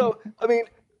laughing. So, I mean,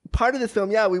 part of this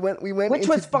film, we went. Which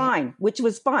was fine,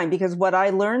 because what I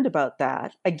learned about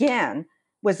that, again,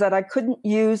 was that I couldn't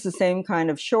use the same kind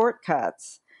of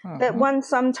shortcuts that one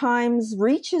sometimes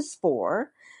reaches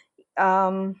for.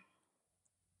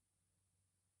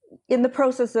 In the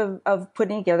process of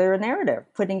putting together a narrative,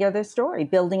 putting together a story,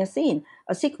 building a scene,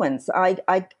 a sequence, I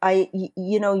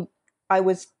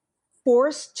was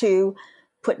forced to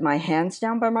put my hands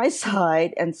down by my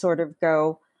side and sort of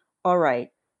go, all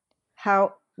right,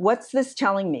 what's this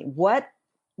telling me? What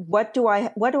do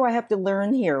I have to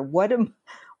learn here? What am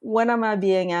I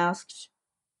being asked,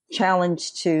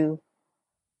 challenged to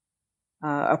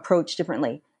approach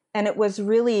differently? And it was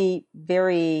really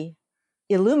very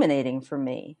illuminating for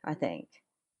me, I think.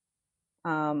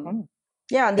 And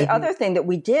the other thing that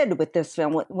we did with this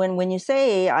film, when you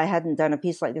say I hadn't done a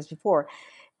piece like this before,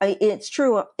 it's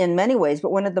true in many ways,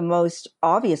 but one of the most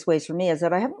obvious ways for me is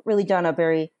that I haven't really done a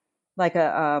very, like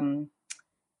a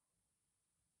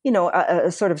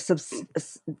sort of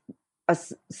a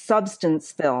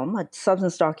substance film, a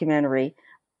substance documentary,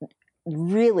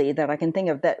 really, that I can think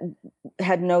of that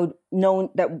had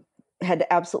had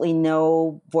absolutely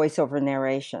no voiceover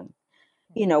narration,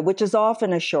 which is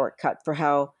often a shortcut for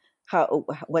how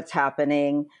what's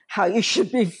happening, how you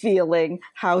should be feeling,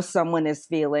 how someone is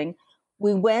feeling.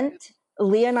 Leah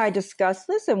and I discussed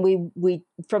this, and we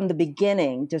from the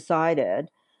beginning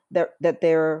decided that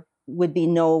there would be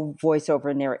no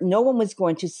voiceover narration. No one was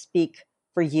going to speak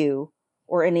for you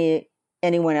or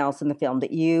anyone else in the film,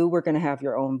 that you were going to have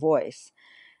your own voice.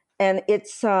 And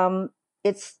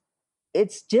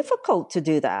it's difficult to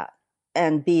do that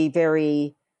and be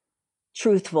very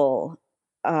truthful,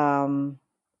 and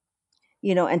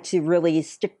to really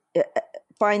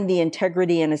find the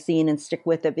integrity in a scene and stick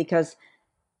with it, because,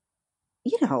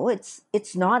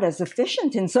 it's not as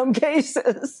efficient in some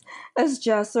cases as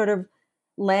just sort of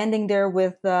landing there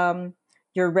with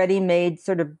your ready-made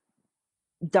sort of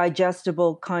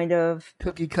digestible kind of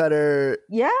cookie cutter.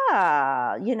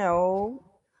 Yeah,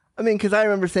 I mean, because I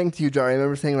remember saying to you,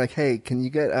 Jari, hey, can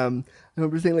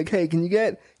you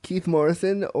get Keith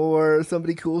Morrison or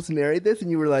somebody cool to narrate this?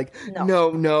 And you were like, no,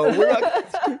 we're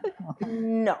not.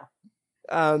 No.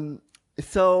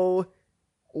 So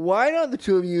why don't the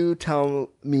two of you tell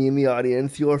me and the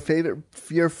audience your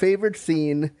favorite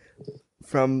scene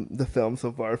from the film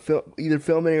so far? Either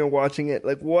filming or watching it.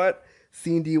 Like, what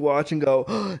scene do you watch and go,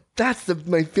 oh, that's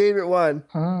my favorite one?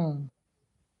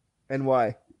 And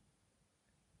why?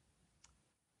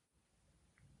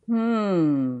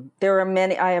 There are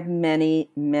many. I have many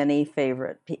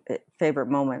favorite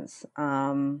moments,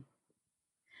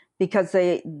 because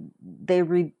they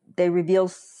reveal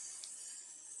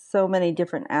so many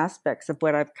different aspects of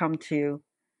what I've come to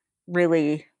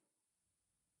really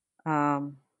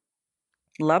love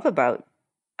about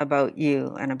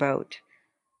you, and about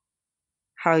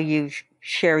how you've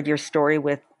shared your story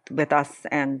with us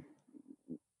and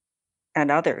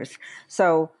others.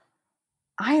 So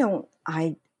I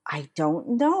don't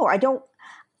know.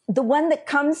 The one that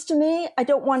comes to me, I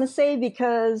don't want to say,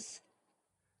 because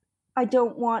I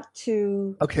don't want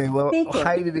to. Okay, well,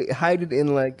 hide it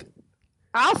in, like.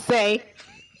 I'll say.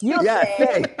 You'll Yeah,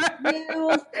 say. say.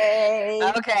 You'll say.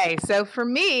 Okay, so for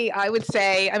me, I would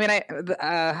say, I mean,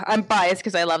 I'm biased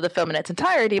because I love the film in its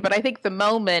entirety, but I think the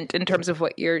moment in terms of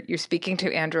what you're speaking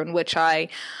to, Andrew, in which I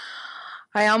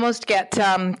almost get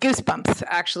goosebumps.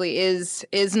 Actually,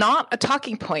 is not a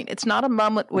talking point. It's not a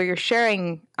moment where you're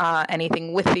sharing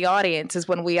anything with the audience. Is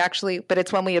when we actually, but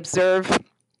it's when we observe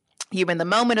you in the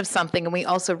moment of something, and we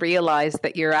also realize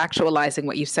that you're actualizing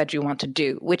what you said you want to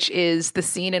do, which is the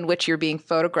scene in which you're being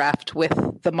photographed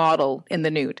with the model in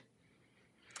the nude.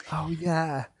 Oh,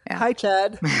 yeah. Yeah. Hi,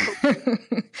 Chad.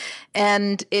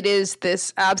 And it is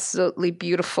this absolutely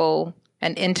beautiful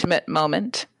and intimate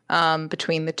moment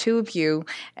between the two of you,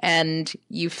 and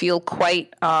you feel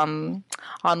quite, on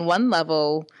one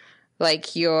level,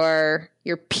 like you're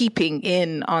peeping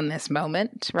in on this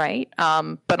moment, right?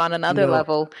 But on another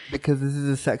level, because this is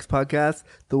a sex podcast,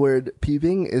 the word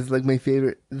peeping is like my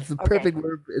favorite. It's the perfect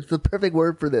word. It's the perfect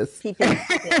word for this. Peeping.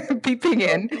 peeping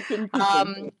in. Peeping.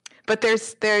 But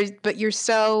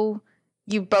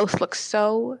you both look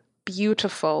so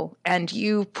beautiful, and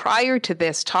you, prior to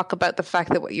this, talk about the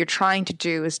fact that what you're trying to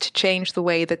do is to change the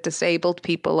way that disabled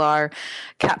people are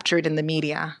captured in the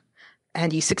media,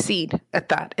 and you succeed at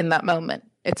that in that moment.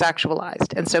 It's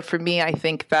actualized. And so for me, I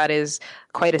think that is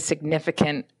quite a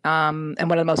significant and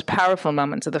one of the most powerful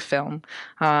moments of the film,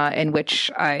 in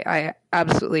which I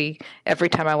absolutely, every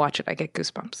time I watch it, I get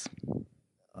goosebumps.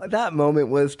 That moment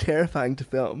was terrifying to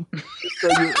film.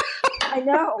 I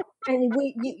know. And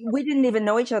we didn't even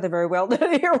know each other very well.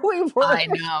 Here we were. I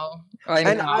know.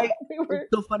 And it's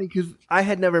so funny because I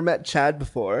had never met Chad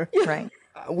before. Right.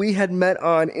 We had met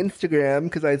on Instagram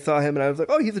because I saw him and I was like,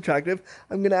 oh, he's attractive.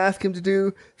 I'm going to ask him to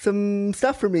do some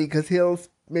stuff for me because he'll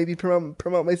maybe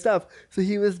promote my stuff. So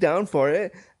he was down for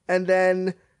it. And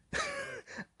then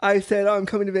I said, oh, I'm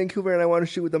coming to Vancouver and I want to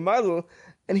shoot with a model.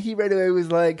 And he right away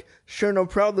was like, sure, no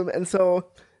problem. And so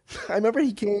I remember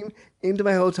he came into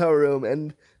my hotel room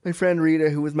and my friend Rita,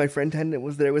 who was my friend attendant,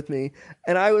 was there with me.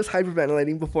 And I was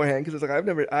hyperventilating beforehand because I was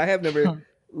like, I have never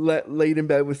laid in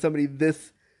bed with somebody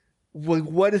this.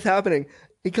 What is happening?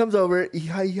 He comes over, he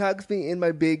hugs me in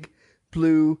my big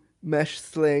blue mesh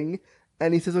sling,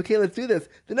 and he says, okay, let's do this.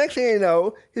 The next thing I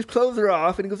know, his clothes are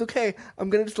off, and he goes, okay, I'm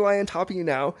going to just lie on top of you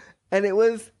now. And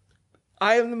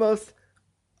I am the most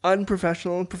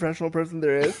unprofessional and professional person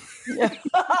there is.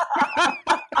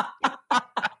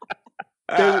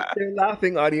 They're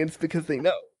laughing, audience, because they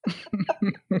know.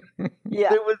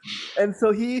 Yeah. And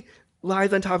so he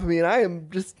lies on top of me, and I am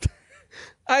just...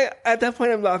 at that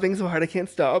point, I'm laughing so hard I can't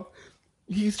stop.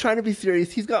 He's trying to be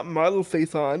serious. He's got model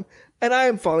face on, and I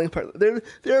am falling apart. There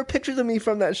are pictures of me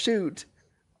from that shoot,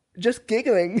 just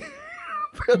giggling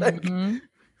for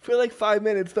like 5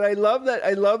 minutes. But I love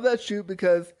that shoot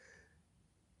because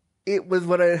it was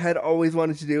what I had always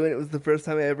wanted to do, and it was the first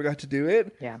time I ever got to do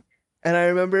it. Yeah. And I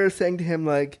remember saying to him,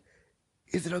 like,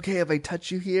 "Is it okay if I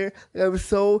touch you here?" Like, I was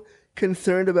so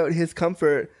concerned about his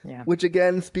comfort, which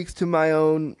again speaks to my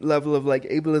own level of like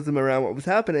ableism around what was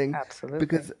happening. Absolutely.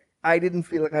 Because I didn't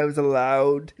feel like I was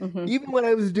allowed, even when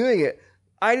I was doing it,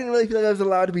 I didn't really feel like I was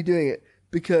allowed to be doing it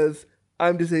because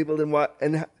I'm disabled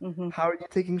and how are you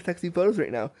taking sexy photos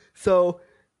right now? So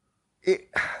it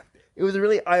was a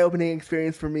really eye-opening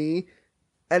experience for me.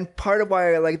 And part of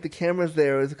why I like the cameras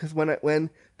there is because when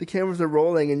the cameras are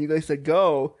rolling and you guys said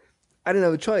go, I didn't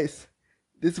have a choice.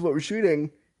 This is what we're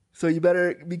shooting. So you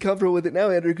better be comfortable with it now,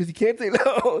 Andrew, because you can't say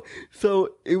no.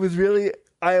 So it was really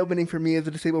eye-opening for me as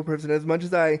a disabled person. As much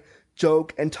as I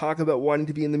joke and talk about wanting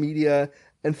to be in the media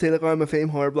and say, like, oh, I'm a fame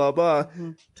whore, blah, blah,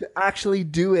 to actually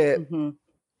do it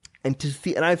and to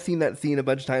see, and I've seen that scene a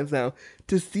bunch of times now,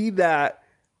 to see that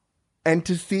and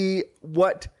to see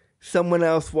what someone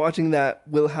else watching that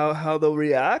will, how they'll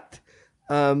react,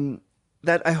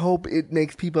 that I hope it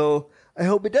makes people, I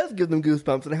hope it does give them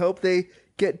goosebumps, and I hope they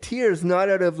get tears, not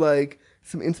out of like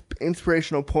some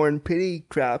inspirational porn pity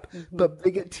crap, but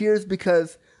they get tears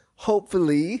because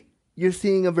hopefully you're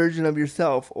seeing a version of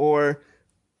yourself. Or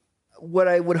what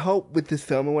I would hope with this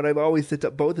film, and what I've always said to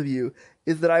both of you,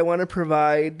 is that I want to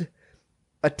provide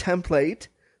a template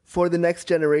for the next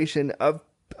generation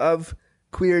of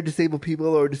queer disabled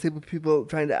people or disabled people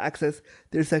trying to access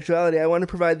their sexuality. I want to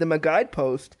provide them a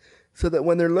guidepost so that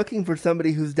when they're looking for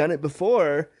somebody who's done it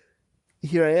before,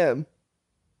 here I am.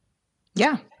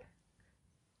 Yeah.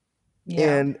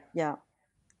 And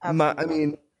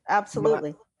absolutely.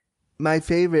 Absolutely. My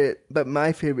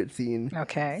favorite scene.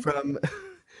 Okay.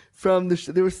 From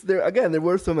there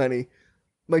were so many.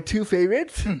 My two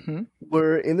favorites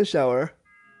were in the shower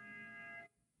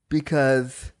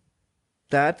because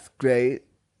that's great,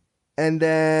 and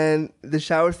then the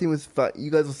shower scene was fun.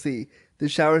 You guys will see the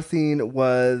shower scene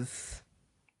was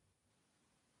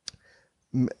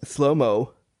slow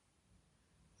mo,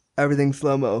 everything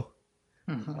slow mo,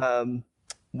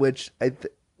 which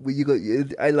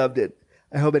I loved it.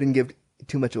 I hope I didn't give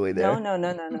too much away there.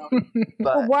 No.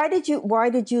 But why did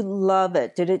you love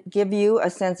it? Did it give you a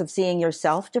sense of seeing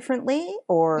yourself differently,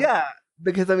 or? Yeah,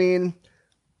 because I mean,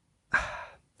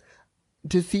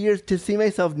 to see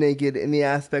myself naked in the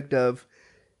aspect of,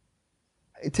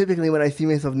 typically when I see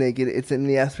myself naked, it's in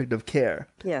the aspect of care.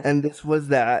 Yes. And this was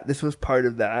part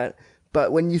of that.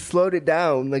 But when you slowed it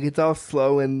down, like, it's all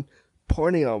slow and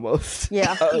porny almost.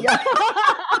 Yeah.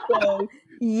 So,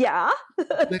 yeah.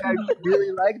 like, I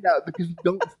really like that because you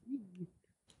don't see,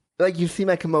 like, you see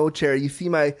my commode chair, you see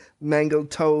my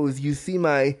mangled toes, you see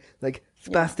my, like,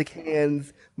 spastic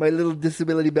hands, my little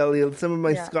disability belly, some of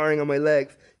my scarring on my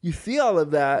legs. You see all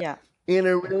of that. Yeah. In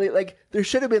a really, like, there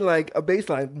should have been, like, a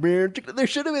baseline. There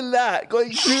should have been that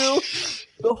going through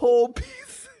the whole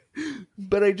piece.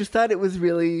 But I just thought it was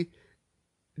really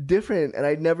different, and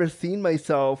I'd never seen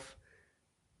myself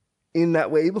in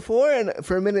that way before. And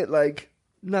for a minute, like,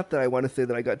 not that I want to say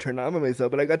that I got turned on by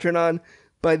myself, but I got turned on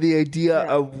by the idea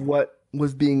of what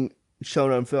was being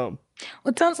shown on film.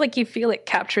 Well, it sounds like you feel it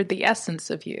captured the essence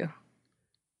of you.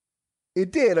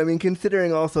 It did. I mean,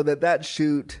 considering also that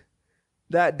shoot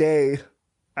that day,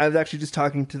 I was actually just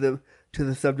talking to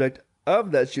the subject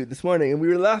of that shoot this morning, and we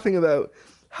were laughing about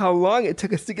how long it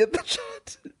took us to get that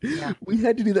shot. Yeah. We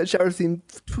had to do that shower scene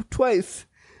twice.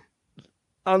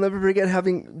 I'll never forget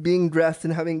being dressed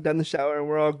and having done the shower, and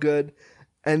we're all good.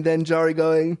 And then Jari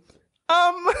going,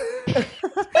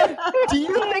 do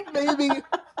you think maybe,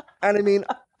 and I mean,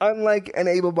 unlike an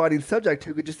able-bodied subject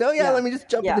who could just say, let me just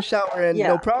jump in the shower and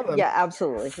no problem. Yeah,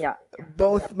 absolutely, yeah.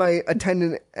 Both my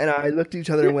attendant and I looked at each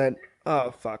other and went,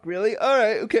 oh, fuck, really? All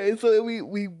right, okay, so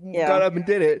we got up and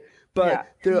did it. But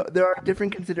there are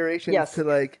different considerations to,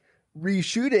 like,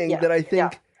 reshooting that I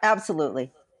think...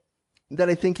 absolutely. That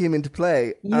I think came into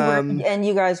play. And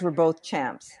you guys were both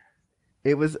champs.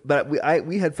 It was, but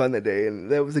we had fun that day,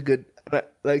 and that was a good,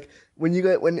 like,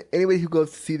 when anybody who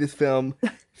goes to see this film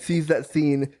sees that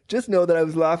scene, just know that I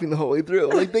was laughing the whole way through.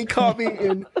 Like, they caught me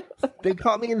in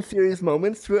serious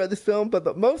moments throughout this film,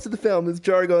 but most of the film is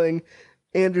Jar going,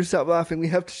 Andrew, stop laughing, we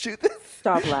have to shoot this.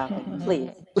 Stop laughing,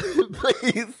 please.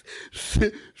 Please.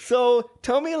 So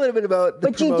tell me a little bit about the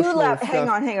But you do laugh. stuff. Hang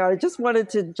on. I just wanted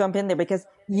to jump in there because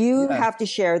you have to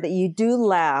share that you do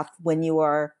laugh when you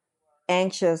are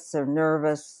anxious or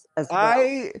nervous as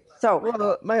well.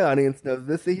 Well, my audience knows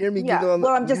this. They hear me giggle on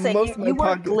well, I'm just saying you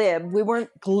weren't glib. We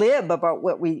weren't glib about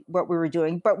what we were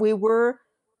doing, but we were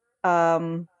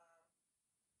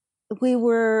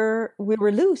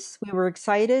loose. We were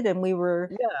excited, and we were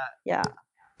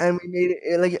And we made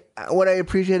it, like, what I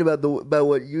appreciate about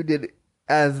what you did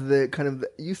as the kind of,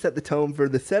 you set the tone for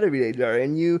the set every day, Jar,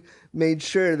 and you made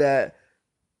sure that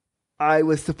I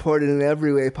was supported in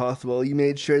every way possible. You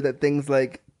made sure that things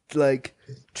like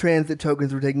transit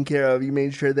tokens were taken care of. You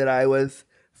made sure that I was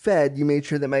fed. You made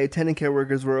sure that my attendant care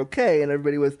workers were okay, and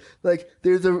everybody was like,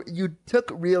 you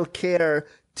took real care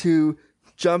to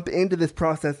jump into this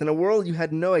process in a world you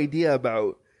had no idea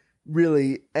about,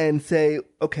 really, and say,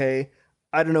 okay,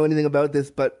 I don't know anything about this,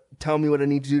 but tell me what I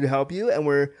need to do to help you, and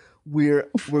we're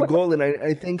golden.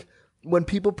 I think when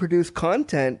people produce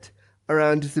content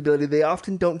around disability, they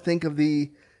often don't think of it's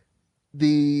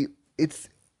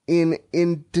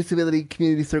in disability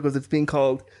community circles, it's being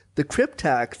called the CRIP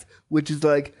tax, which is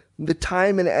like the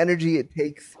time and energy it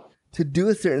takes to do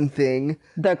a certain thing.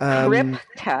 The CRIP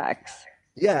tax.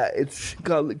 Yeah, it's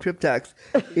called the CRIP tax.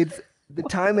 It's the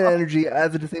time and energy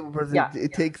as a disabled person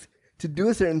it takes to do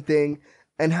a certain thing,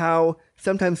 and how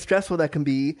sometimes stressful that can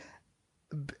be.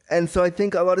 And so I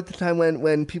think a lot of the time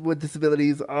when people with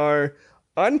disabilities are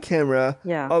on camera, a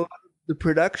lot of the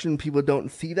production people don't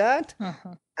see that.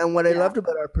 And what I loved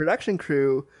about our production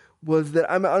crew was that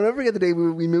I'll never forget the day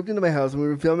we moved into my house and we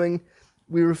were filming.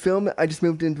 I just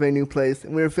moved into my new place,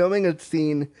 and we were filming a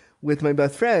scene with my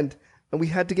best friend, and we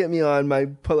had to get me on my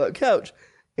pull-out couch,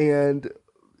 and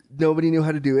nobody knew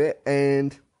how to do it.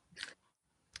 And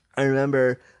I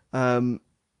remember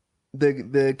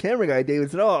the camera guy,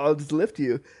 David, said, "Oh, I'll just lift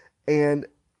you." And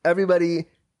everybody,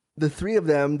 the three of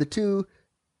them, the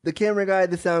camera guy,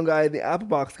 the sound guy, the Apple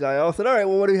Box guy, all said, "All right,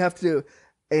 well, what do we have to do?"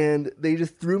 And they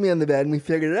just threw me on the bed and we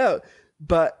figured it out.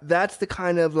 But that's the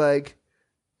kind of, like,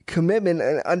 commitment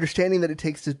and understanding that it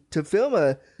takes to film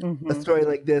a story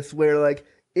like this, where, like,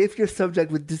 if your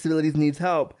subject with disabilities needs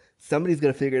help, somebody's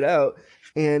going to figure it out.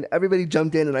 And everybody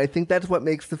jumped in, and I think that's what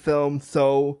makes the film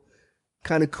so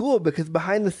kind of cool, because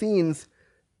behind the scenes,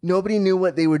 nobody knew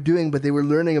what they were doing, but they were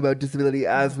learning about disability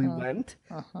as we went.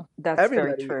 That's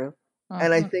Everybody. very true.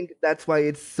 And I think that's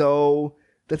why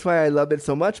that's why I love it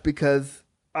so much, because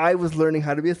I was learning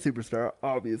how to be a superstar,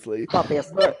 obviously.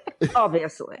 Obviously.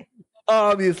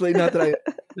 Obviously, not that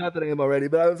I am already,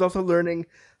 but I was also learning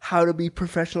how to be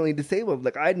professionally disabled.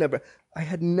 Like I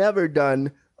had never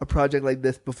done a project like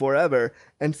this before ever.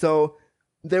 And so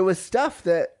there was stuff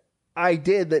that I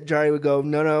did that Jari would go,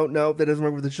 no, that doesn't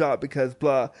work with the shot because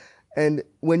blah. And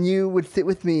when you would sit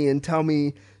with me and tell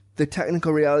me the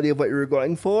technical reality of what you were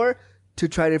going for, to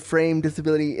try to frame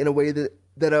disability in a way that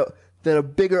a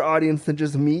bigger audience than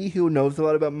just me, who knows a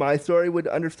lot about my story, would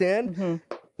understand,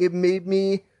 it made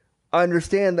me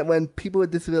understand that when people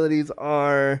with disabilities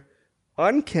are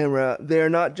on camera, they're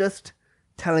not just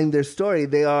telling their story.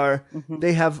 They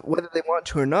have, whether they want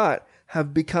to or not,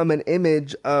 have become an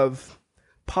image of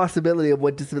possibility of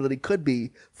what disability could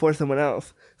be for someone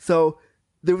else. So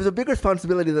there was a big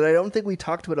responsibility that I don't think we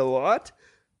talked about a lot,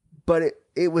 but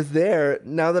it was there.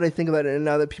 Now that I think about it, and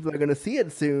now that people are going to see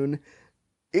it soon,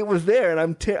 it was there, and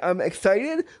I'm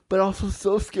excited, but also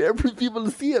so scared for people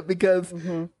to see it, because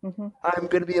I'm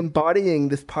going to be embodying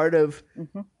this part of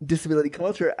disability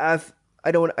culture as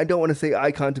I don't want to say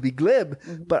icon to be glib,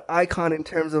 but icon in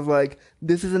terms of like,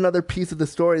 this is another piece of the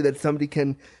story that somebody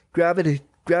can gravitate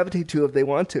to if they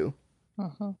want to.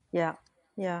 Yeah.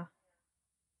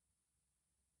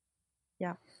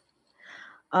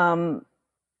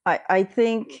 I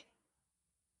think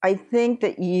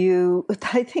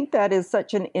that is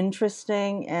such an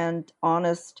interesting and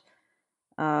honest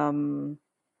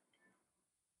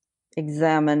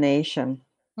examination.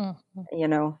 You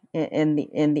know, in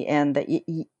the end, that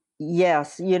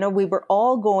yes, you know, we were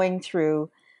all going through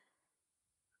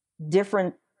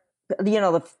different. You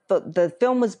know, the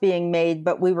film was being made,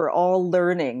 but we were all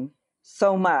learning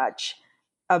so much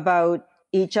about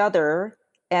each other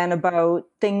and about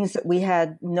things that we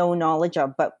had no knowledge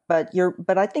of. But I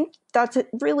think that's a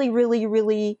really, really,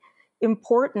 really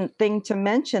important thing to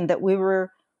mention, that we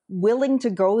were willing to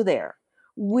go there.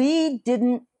 We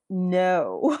didn't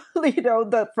know, you know,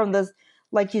 that from the,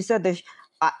 like you said,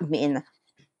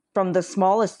 from the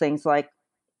smallest things, like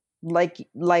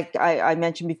I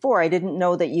mentioned before, I didn't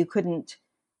know that you couldn't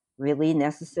really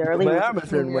necessarily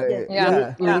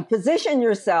reposition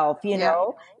yourself, you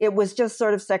know. It was just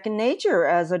sort of second nature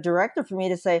as a director for me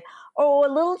to say, oh,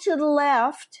 a little to the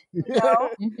left, you know,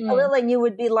 a little, and you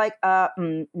would be like,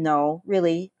 no,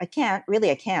 really, I can't.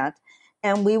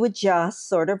 And we would just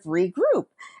sort of regroup.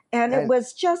 And it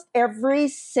was just every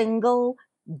single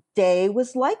day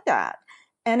was like that.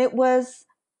 And it was,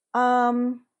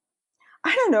 I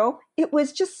don't know, it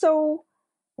was just so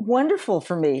wonderful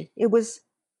for me. It was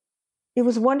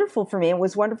wonderful for me. It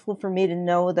was wonderful for me to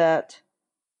know that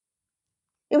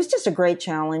it was just a great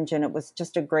challenge, and it was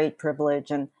just a great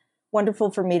privilege, and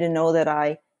wonderful for me to know that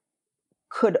I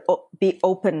could be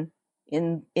open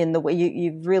in the way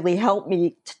you've really helped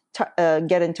me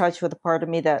get in touch with a part of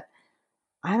me that,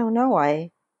 I don't know, I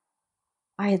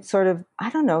had sort of, I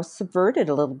don't know, subverted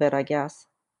a little bit, I guess.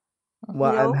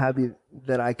 Well, you know? I'm happy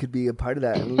that I could be a part of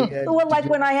that. Well, like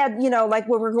when I had, you know, like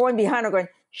when we're going behind, I'm going,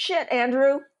 shit,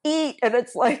 Andrew, eat. And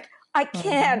it's like, I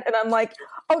can't. And I'm like,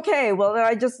 okay, well, then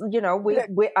I just, you know,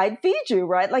 I'd feed you,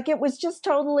 right? Like it was just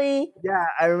totally. Yeah,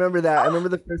 I remember that. I remember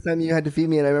the first time you had to feed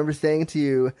me, and I remember saying to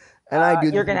you, and I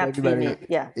do. You're going to have to feed me.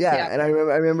 Yeah. And I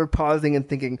remember pausing and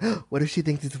thinking, oh, what if she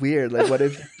thinks it's weird? Like, what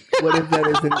if that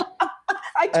isn't.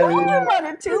 I told you about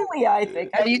it too, Leah, I think.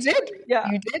 You did.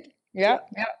 Yeah. You did. Yeah.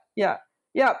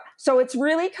 So it's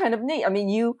really kind of neat. I mean,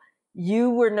 you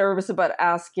were nervous about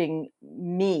asking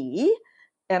me,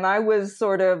 and I was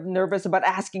sort of nervous about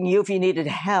asking you if you needed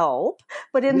help.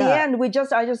 But in the end, I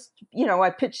just, you know, I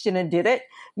pitched in and did it.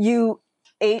 You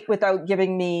ate without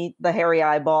giving me the hairy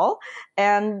eyeball,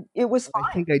 and it was fine.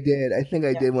 I think I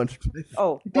did once or twice.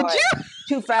 Oh, did you?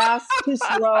 Too fast, too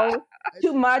slow,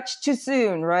 too much, too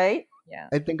soon, right? Yeah.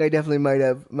 I think I definitely might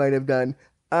have done.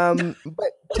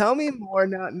 But tell me more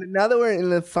now that we're in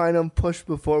the final push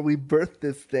before we birth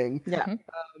this thing. Yeah.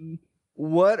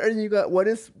 What are we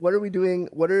doing?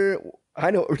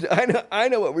 I know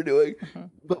what we're doing,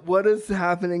 but what is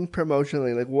happening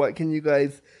promotionally? Like, what can you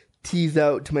guys tease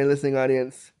out to my listening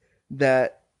audience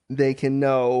that they can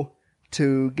know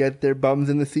to get their bums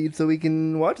in the seat so we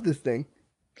can watch this thing?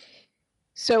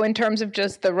 So in terms of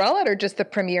just the rollout or just the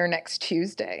premiere next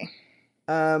Tuesday?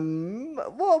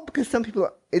 Well, because some people,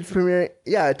 it's premiere.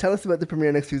 Yeah, tell us about the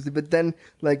premiere next Tuesday, but then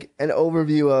like an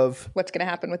overview of what's going to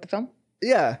happen with the film.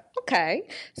 Yeah. Okay.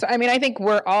 So, I mean, I think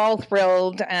we're all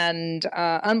thrilled and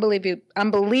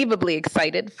unbelievably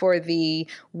excited for the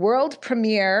world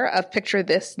premiere of Picture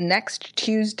This next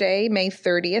Tuesday, May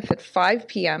 30th at 5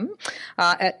 p.m.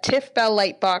 At TIFF Bell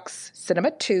Lightbox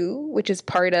Cinema 2, which is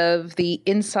part of the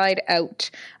Inside Out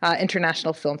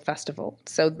International Film Festival.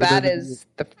 So that is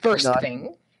the first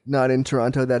thing. Not in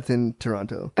Toronto. That's in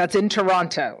Toronto. That's in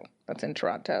Toronto. That's in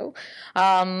Toronto.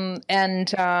 And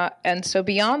so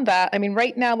beyond that, I mean,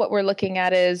 right now what we're looking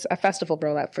at is a festival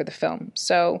rollout for the film.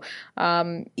 So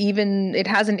even it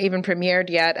hasn't even premiered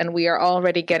yet, and we are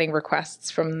already getting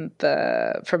requests from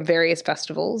various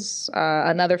festivals.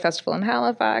 Another festival in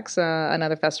Halifax,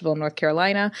 another festival in North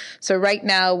Carolina. So right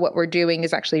now what we're doing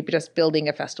is actually just building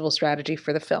a festival strategy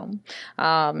for the film.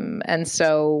 And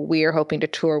so we are hoping to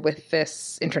tour with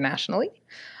this internationally.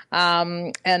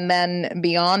 And then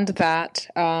beyond that,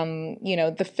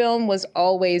 the film was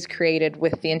always created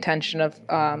with the intention of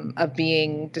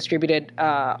being distributed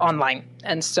online.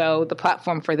 And so the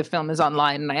platform for the film is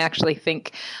online. And I actually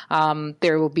think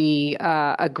there will be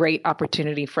a great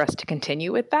opportunity for us to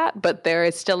continue with that. But there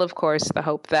is still, of course, the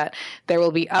hope that there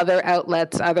will be other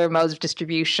outlets, other modes of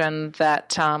distribution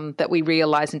that we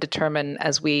realize and determine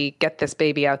as we get this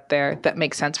baby out there that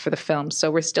makes sense for the film.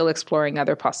 So we're still exploring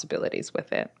other possibilities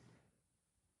with it.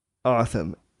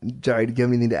 Awesome. Jari, do you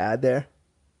have anything to add there?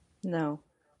 No.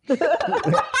 I'm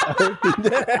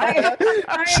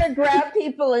gonna grab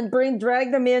people and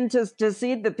drag them in to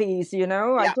see the piece. You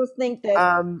know, yeah. I just think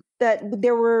that that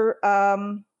there were,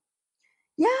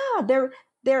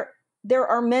 there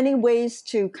are many ways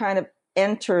to kind of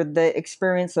enter the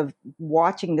experience of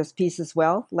watching this piece as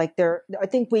well. Like I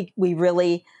think we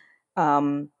really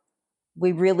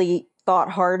thought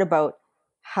hard about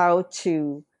how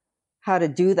to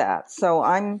do that. So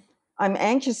I'm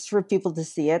anxious for people to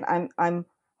see it. I'm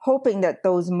hoping that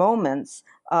those moments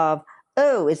of,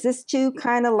 oh, is this too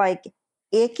kind of like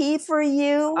icky for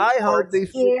you? I hope they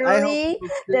scary.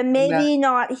 Then maybe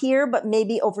not here, but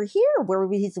maybe over here where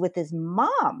he's with his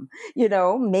mom. You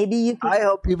know, maybe you can. I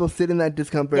hope people sit in that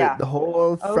discomfort the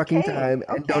whole fucking time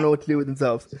and don't know what to do with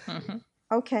themselves. Mm-hmm.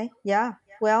 Okay. Yeah.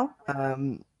 Well.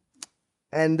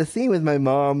 And the scene with my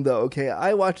mom, though. Okay,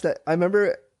 I watched that. I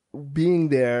remember being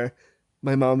there.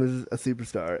 My mom is a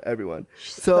superstar, everyone.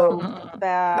 So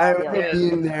I remember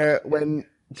being there when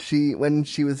she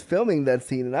was filming that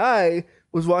scene, and I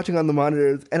was watching on the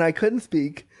monitors, and I couldn't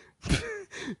speak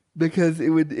because it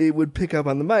would pick up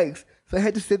on the mics. So I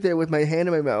had to sit there with my hand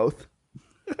in my mouth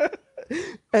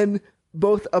and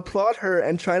both applaud her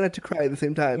and try not to cry at the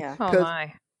same time. Yeah. Oh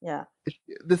my. Yeah.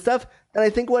 The stuff, and I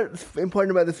think what's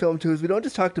important about this film too is we don't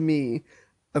just talk to me.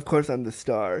 Of course, I'm the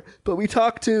star, but we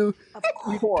talk to.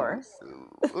 Of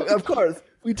course.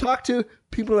 We talk to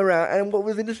people around, and what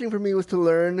was interesting for me was to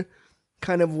learn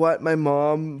kind of what my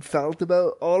mom felt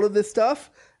about all of this stuff,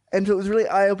 and so it was really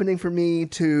eye-opening for me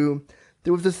to.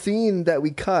 There was a scene that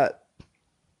we cut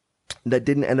that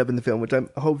didn't end up in the film, which I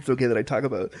hope it's okay that I talk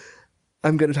about.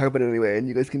 I'm going to talk about it anyway, and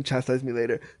you guys can chastise me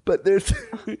later. But there's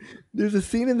a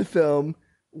scene in the film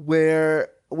where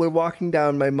we're walking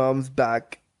down my mom's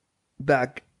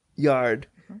backyard,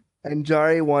 and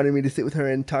Jari wanted me to sit with her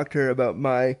and talk to her about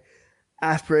my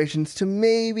aspirations to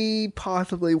maybe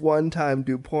possibly one time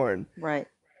do porn. Right.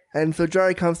 And so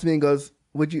Jari comes to me and goes,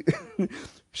 would you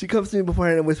she comes to me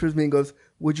beforehand and whispers to me and goes,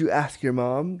 would you ask your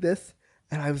mom this?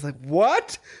 And I was like,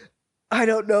 what? I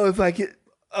don't know if I could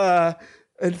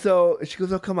and so she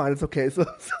goes, oh, come on, it's okay. So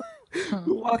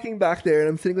we're walking back there, and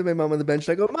I'm sitting with my mom on the bench,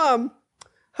 and I go, Mom,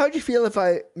 how'd you feel if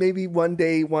I maybe one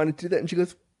day wanted to do that? And she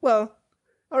goes, well,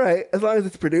 all right, as long as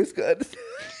it's produced good.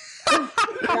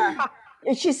 Yeah.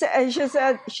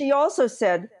 She also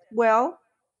said, well,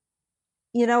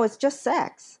 you know, it's just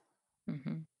sex.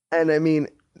 Mm-hmm. And I mean,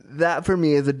 that for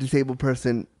me as a disabled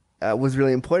person was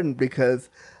really important, because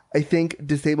I think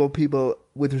disabled people,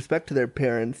 with respect to their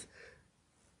parents,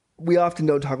 we often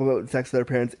don't talk about sex with our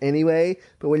parents anyway,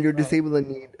 but when you're disabled and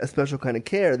need a special kind of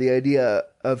care, the idea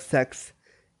of sex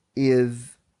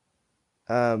is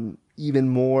even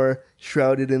more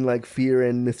shrouded in like fear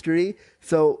and mystery.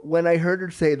 So when I heard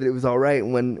her say that it was all right,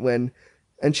 when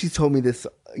and she's told me this,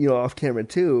 you know, off camera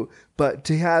too, but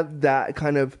to have that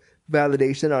kind of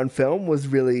validation on film was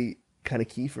really kind of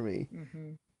key for me.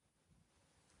 Mm-hmm.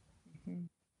 Mm-hmm.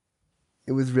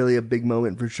 It was really a big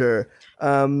moment for sure.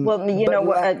 Well, you know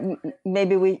what?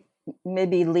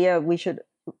 Maybe Leah, we should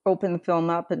open the film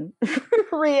up and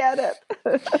re-edit.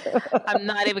 I'm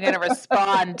not even going to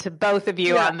respond to both of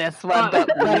you on this one, but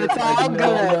it's all good.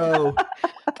 No.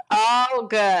 All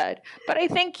good. But I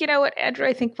think, you know what, Andrew,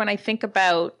 I think when I think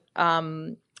about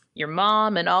your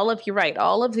mom, and all of, you're right,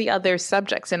 all of the other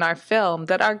subjects in our film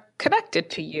that are connected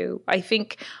to you. I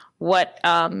think what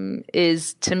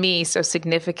is to me so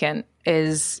significant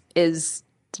is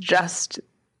just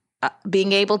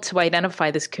being able to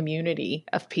identify this community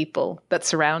of people that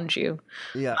surround you.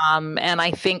 Yeah. And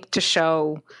I think to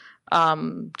show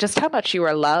just how much you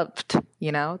are loved,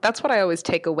 that's what I always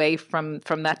take away from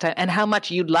that time, and how much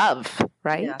you love,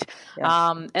 right? Yeah.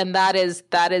 Yeah. And that is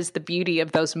the beauty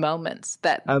of those moments.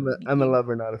 That I'm a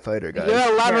lover, not a fighter, guys. you're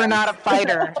a lover, not a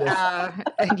fighter,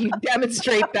 and you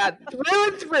demonstrate that through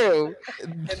and through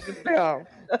in the film.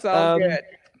 It's all good.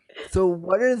 So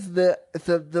what is the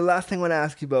last thing I want to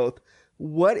ask you both?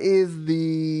 What is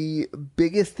the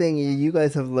biggest thing you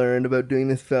guys have learned about doing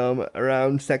this film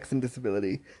around sex and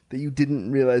disability that you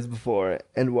didn't realize before,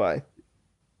 and why?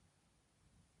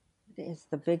 What is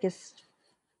the biggest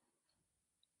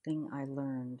thing I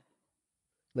learned?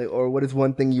 Or what is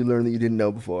one thing you learned that you didn't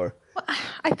know before? Well,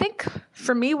 I think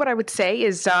for me, what I would say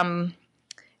is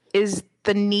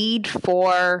the need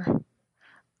for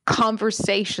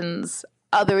conversations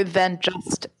other than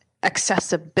just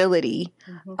accessibility,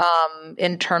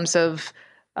 in terms of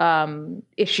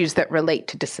issues that relate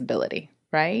to disability,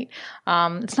 right?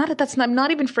 I'm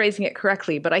not even phrasing it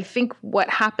correctly, but I think what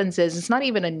happens is it's not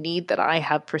even a need that I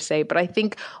have per se, but I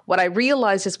think what I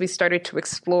realized as we started to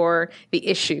explore the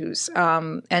issues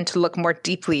and to look more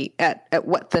deeply at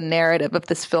what the narrative of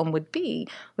this film would be,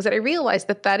 was that I realized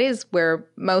that is where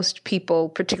most people,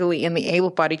 particularly in the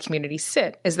able-bodied community,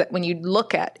 sit, is that when you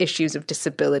look at issues of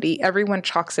disability, everyone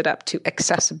chalks it up to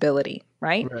accessibility,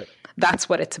 right? That's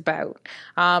what it's about.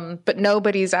 But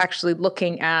nobody's actually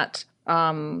looking at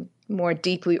more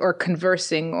deeply, or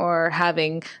conversing or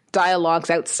having dialogues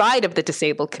outside of the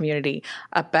disabled community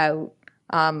about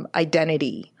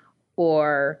identity,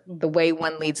 or the way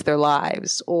one leads their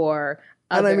lives, or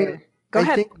other. And I mean, Go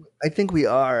ahead. I think we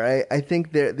are. I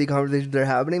think the conversations are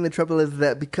happening. The trouble is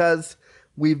that because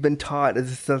we've been taught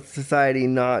as a society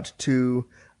not to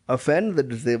offend the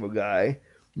disabled guy,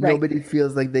 nobody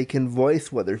feels like they can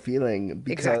voice what they're feeling,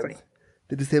 because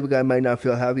the disabled guy might not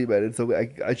feel happy about it, so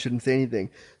I shouldn't say anything.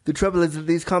 The trouble is that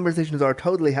these conversations are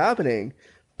totally happening,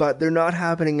 but they're not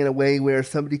happening in a way where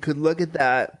somebody could look at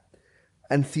that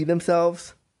and see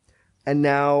themselves. And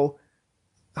now,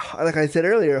 like I said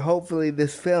earlier, hopefully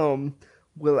this film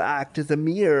will act as a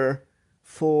mirror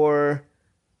for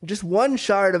just one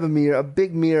shard of a mirror, a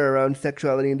big mirror around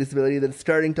sexuality and disability that's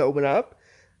starting to open up.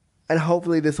 And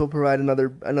hopefully this will provide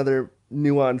another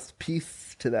nuanced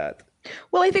piece to that.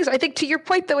 Well, I think so. I think to your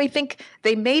point, though, I think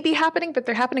they may be happening, but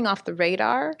they're happening off the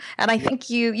radar. And I think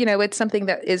it's something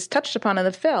that is touched upon in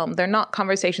the film. They're not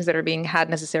conversations that are being had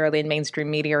necessarily in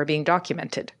mainstream media or being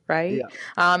documented, right?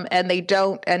 Yeah.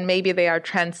 And maybe they are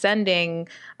transcending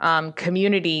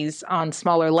communities on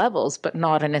smaller levels, but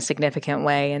not in a significant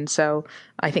way. And so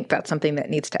I think that's something that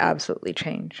needs to absolutely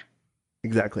change.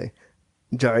 Exactly.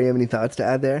 Jari, you have any thoughts to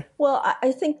add there? Well,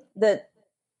 I think that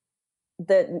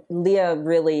Leah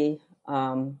really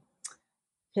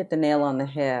hit the nail on the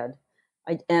head.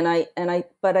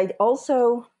 But I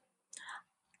also,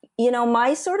 I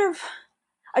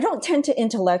don't tend to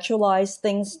intellectualize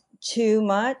things too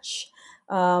much.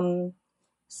 But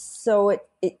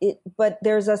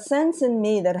there's a sense in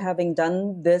me that, having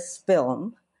done this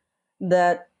film,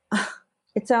 that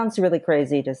it sounds really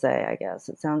crazy to say, I guess.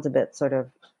 It sounds a bit sort of,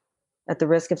 at the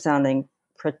risk of sounding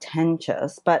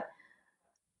pretentious, but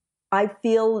I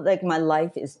feel like my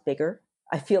life is bigger.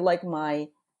 I feel like I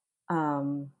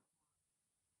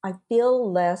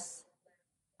feel less,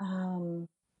 I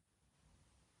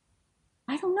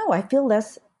don't know, I feel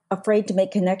less afraid to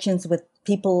make connections with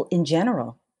people in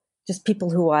general, just people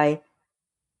who I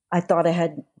thought I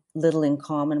had little in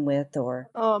common with, or...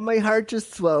 Oh, my heart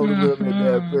just swelled a little bit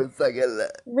there for a second.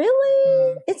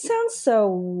 Really? It sounds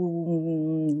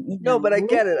so... No, but I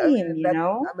get it.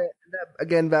 That,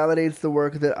 again, validates the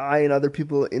work that I and other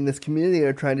people in this community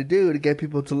are trying to do, to get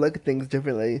people to look at things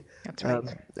differently. That's right.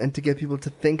 And to get people to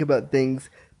think about things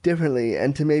differently,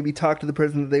 and to maybe talk to the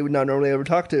person that they would not normally ever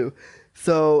talk to.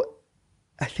 So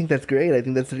I think that's great. I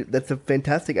think that's a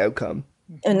fantastic outcome.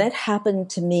 And that happened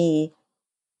to me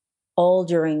all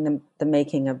during the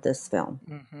making of this film.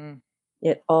 Mm-hmm.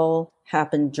 It all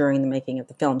happened during the making of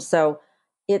the film. So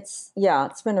it's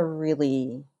been a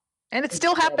really... And it's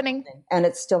still happening. And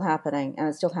it's still happening.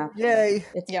 Yay.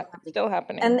 It's still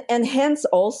happening. And hence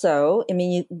also, I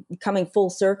mean, coming full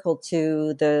circle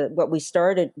to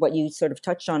what you sort of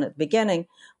touched on at the beginning,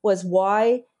 was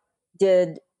why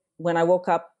when I woke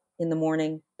up in the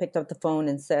morning, picked up the phone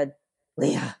and said,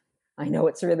 Leah, I know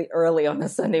it's really early on a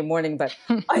Sunday morning, but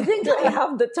I think I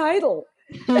have the title.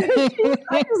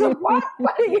 I said, what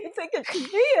do you think it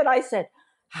should be? And I said,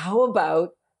 how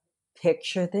about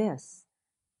picture this?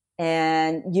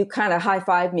 And you kind of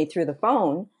high-fived me through the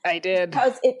phone. I did.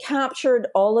 Because it captured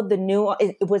all of the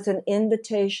it was an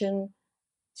invitation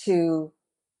to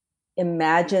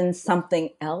imagine something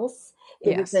else.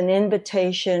 It was an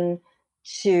invitation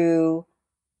to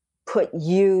put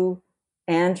you,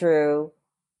 Andrew,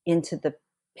 into the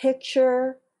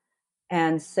picture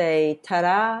and say,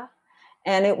 ta-da.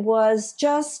 And it was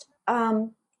just,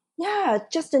 an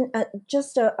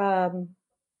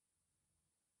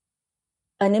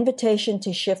invitation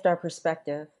to shift our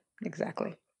perspective.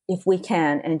 Exactly. If we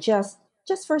can, and just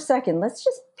for a second, let's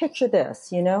just picture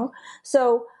this,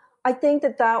 So I think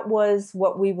that was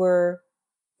what we were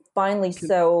finally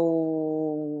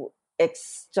so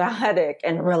ecstatic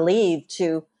and relieved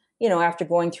to, after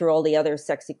going through all the other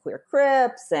sexy queer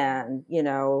crypts and,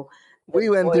 we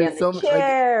went through so much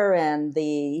and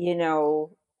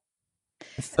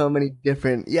so many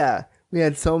different, we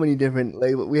had so many different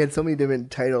labels. We had so many different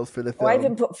titles for the film. I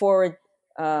even put forward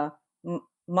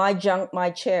my junk, my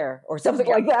chair, or something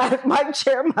like that. My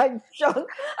chair, my junk.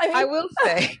 I will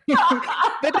say,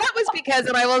 but that was because,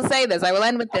 and I will say this, I will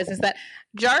end with this, is that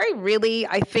Jari, really,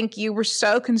 I think you were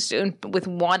so consumed with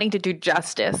wanting to do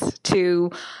justice to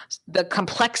the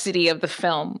complexity of the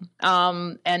film,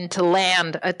 and to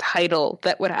land a title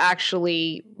that would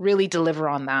actually really deliver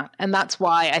on that. And that's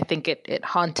why I think it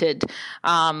haunted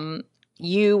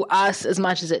you, us, as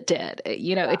much as it did.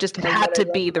 It just had to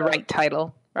be the right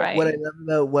title. Right. What I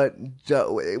love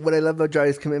about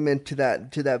Jari's commitment to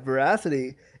that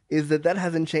veracity is that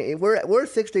hasn't changed. We're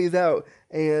 6 days out,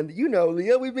 and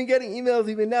Leah, we've been getting emails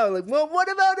even now. Like, well,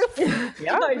 what about if?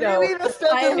 Yeah, I know.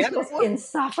 I am just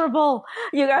insufferable.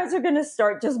 You guys are going to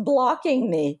start just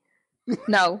blocking me.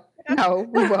 No,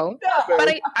 we won't.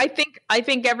 But I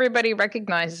think everybody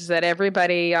recognizes that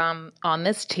everybody on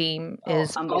this team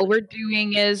is all we're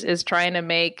doing is trying to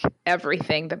make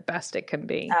everything the best it can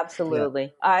be.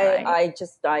 Absolutely. Yeah.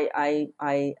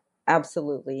 I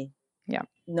absolutely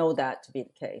know that to be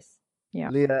the case. Yeah.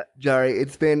 Leah, Jari,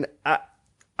 it's been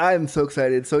I'm so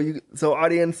excited. So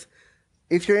audience,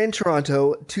 if you're in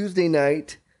Toronto, Tuesday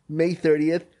night, May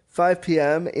 30th, 5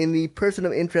 p.m. in the Person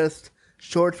of Interest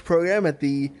Shorts program at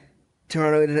the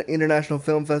Toronto International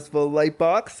Film Festival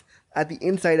Lightbox at the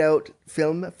Inside Out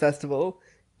Film Festival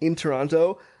in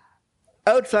Toronto.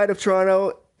 Outside of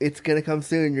Toronto, it's gonna come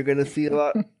soon. You're gonna see a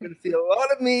lot. You're gonna see a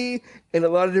lot of me in a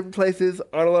lot of different places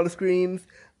on a lot of screens.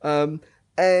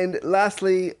 And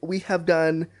lastly, we have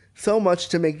done so much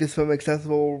to make this film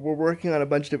accessible. We're working on a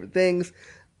bunch of different things.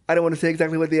 I don't want to say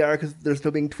exactly what they are because they're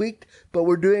still being tweaked, but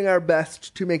we're doing our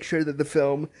best to make sure that the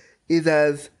film is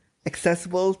as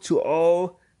accessible to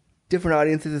all different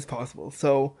audiences as possible.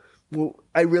 So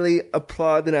I really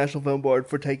applaud the National Film Board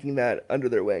for taking that under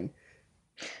their wing.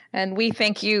 And we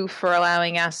thank you for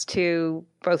allowing us to,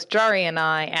 both Jari and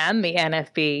I and the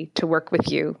NFB, to work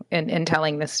with you in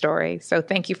telling this story. So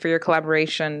thank you for your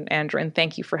collaboration, Andrew, and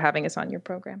thank you for having us on your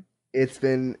program. It's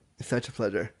been such a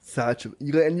pleasure.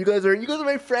 You guys are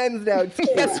my friends now.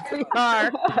 Yes, we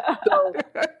are.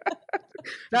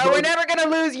 No, we're never going to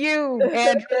lose you,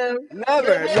 Andrew.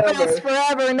 Never. Us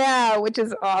forever now, which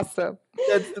is awesome.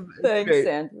 Thanks, great.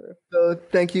 Andrew. So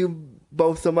thank you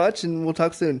both so much, and we'll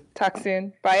talk soon. Talk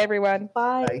soon. Bye, everyone.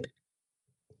 Bye. Bye.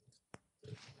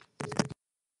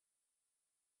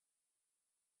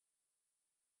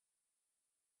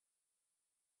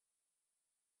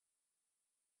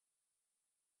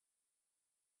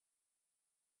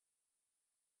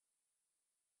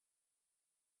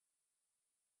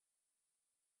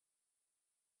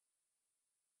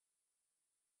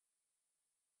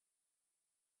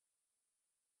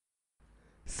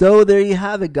 So there you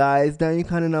have it, guys. Now you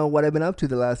kind of know what I've been up to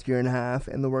the last year and a half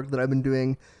and the work that I've been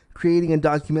doing, creating a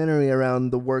documentary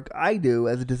around the work I do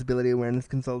as a disability awareness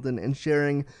consultant and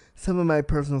sharing some of my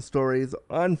personal stories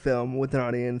on film with an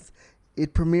audience.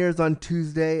 It premieres on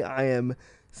Tuesday. I am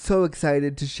so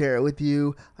excited to share it with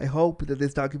you. I hope that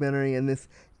this documentary and this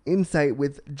insight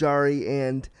with Jari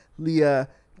and Leah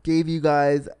gave you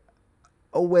guys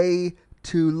a way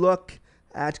to look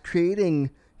at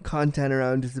creating content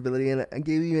around disability, and I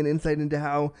gave you an insight into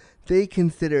how they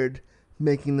considered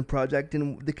making the project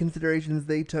and the considerations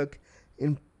they took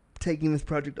in taking this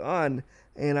project on.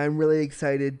 And I'm really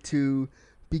excited to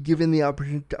be given the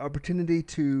opportunity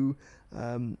to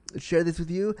share this with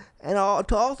you, and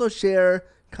to also share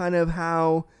kind of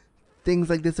how things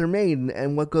like this are made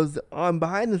and what goes on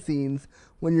behind the scenes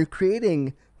when you're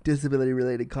creating disability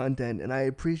related content. And I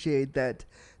appreciate that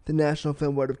the National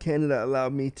Film Board of Canada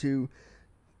allowed me to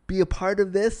be a part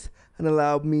of this and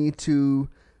allow me to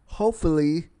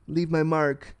hopefully leave my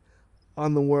mark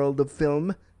on the world of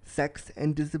film, sex,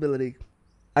 and disability.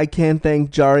 I can't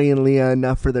thank Jari and Leah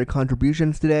enough for their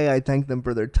contributions today. I thank them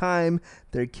for their time,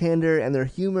 their candor, and their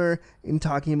humor in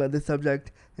talking about this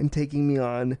subject and taking me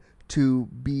on to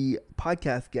be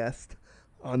podcast guest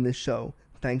on this show.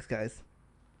 Thanks, guys.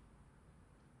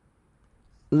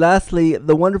 Lastly,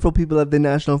 the wonderful people at the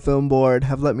National Film Board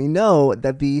have let me know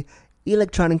that the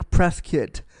electronic press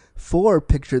kit for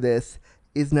Picture This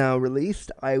is now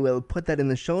released. I will put that in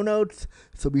the show notes,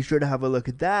 so be sure to have a look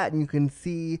at that, and you can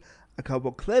see a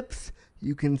couple clips,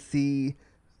 you can see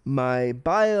my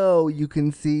bio, you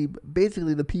can see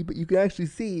basically the people, you can actually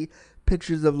see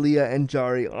pictures of Leah and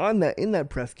Jari on that in that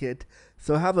press kit.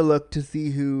 So have a look to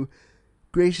see who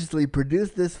graciously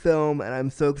produced this film, and I'm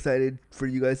so excited for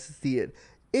you guys to see it.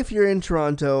 If you're in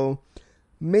Toronto,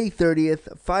 May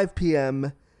 30th, 5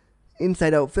 p.m.,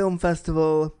 Inside Out Film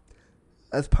Festival,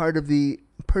 as part of the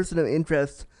Person of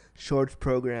Interest Shorts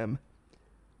program.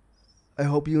 I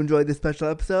hope you enjoyed this special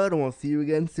episode, and we'll see you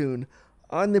again soon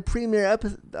on the premiere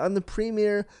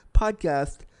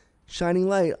podcast, Shining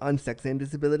Light on Sex and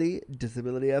Disability,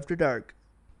 Disability After Dark.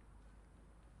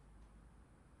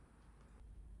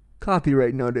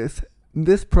 Copyright notice.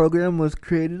 This program was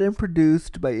created and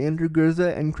produced by Andrew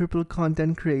Gurza and Crippled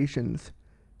Content Creations.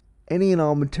 Any and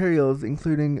all materials,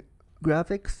 including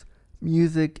graphics,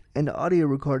 music, and audio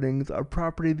recordings, are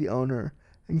property of the owner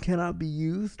and cannot be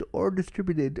used or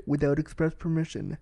distributed without express permission.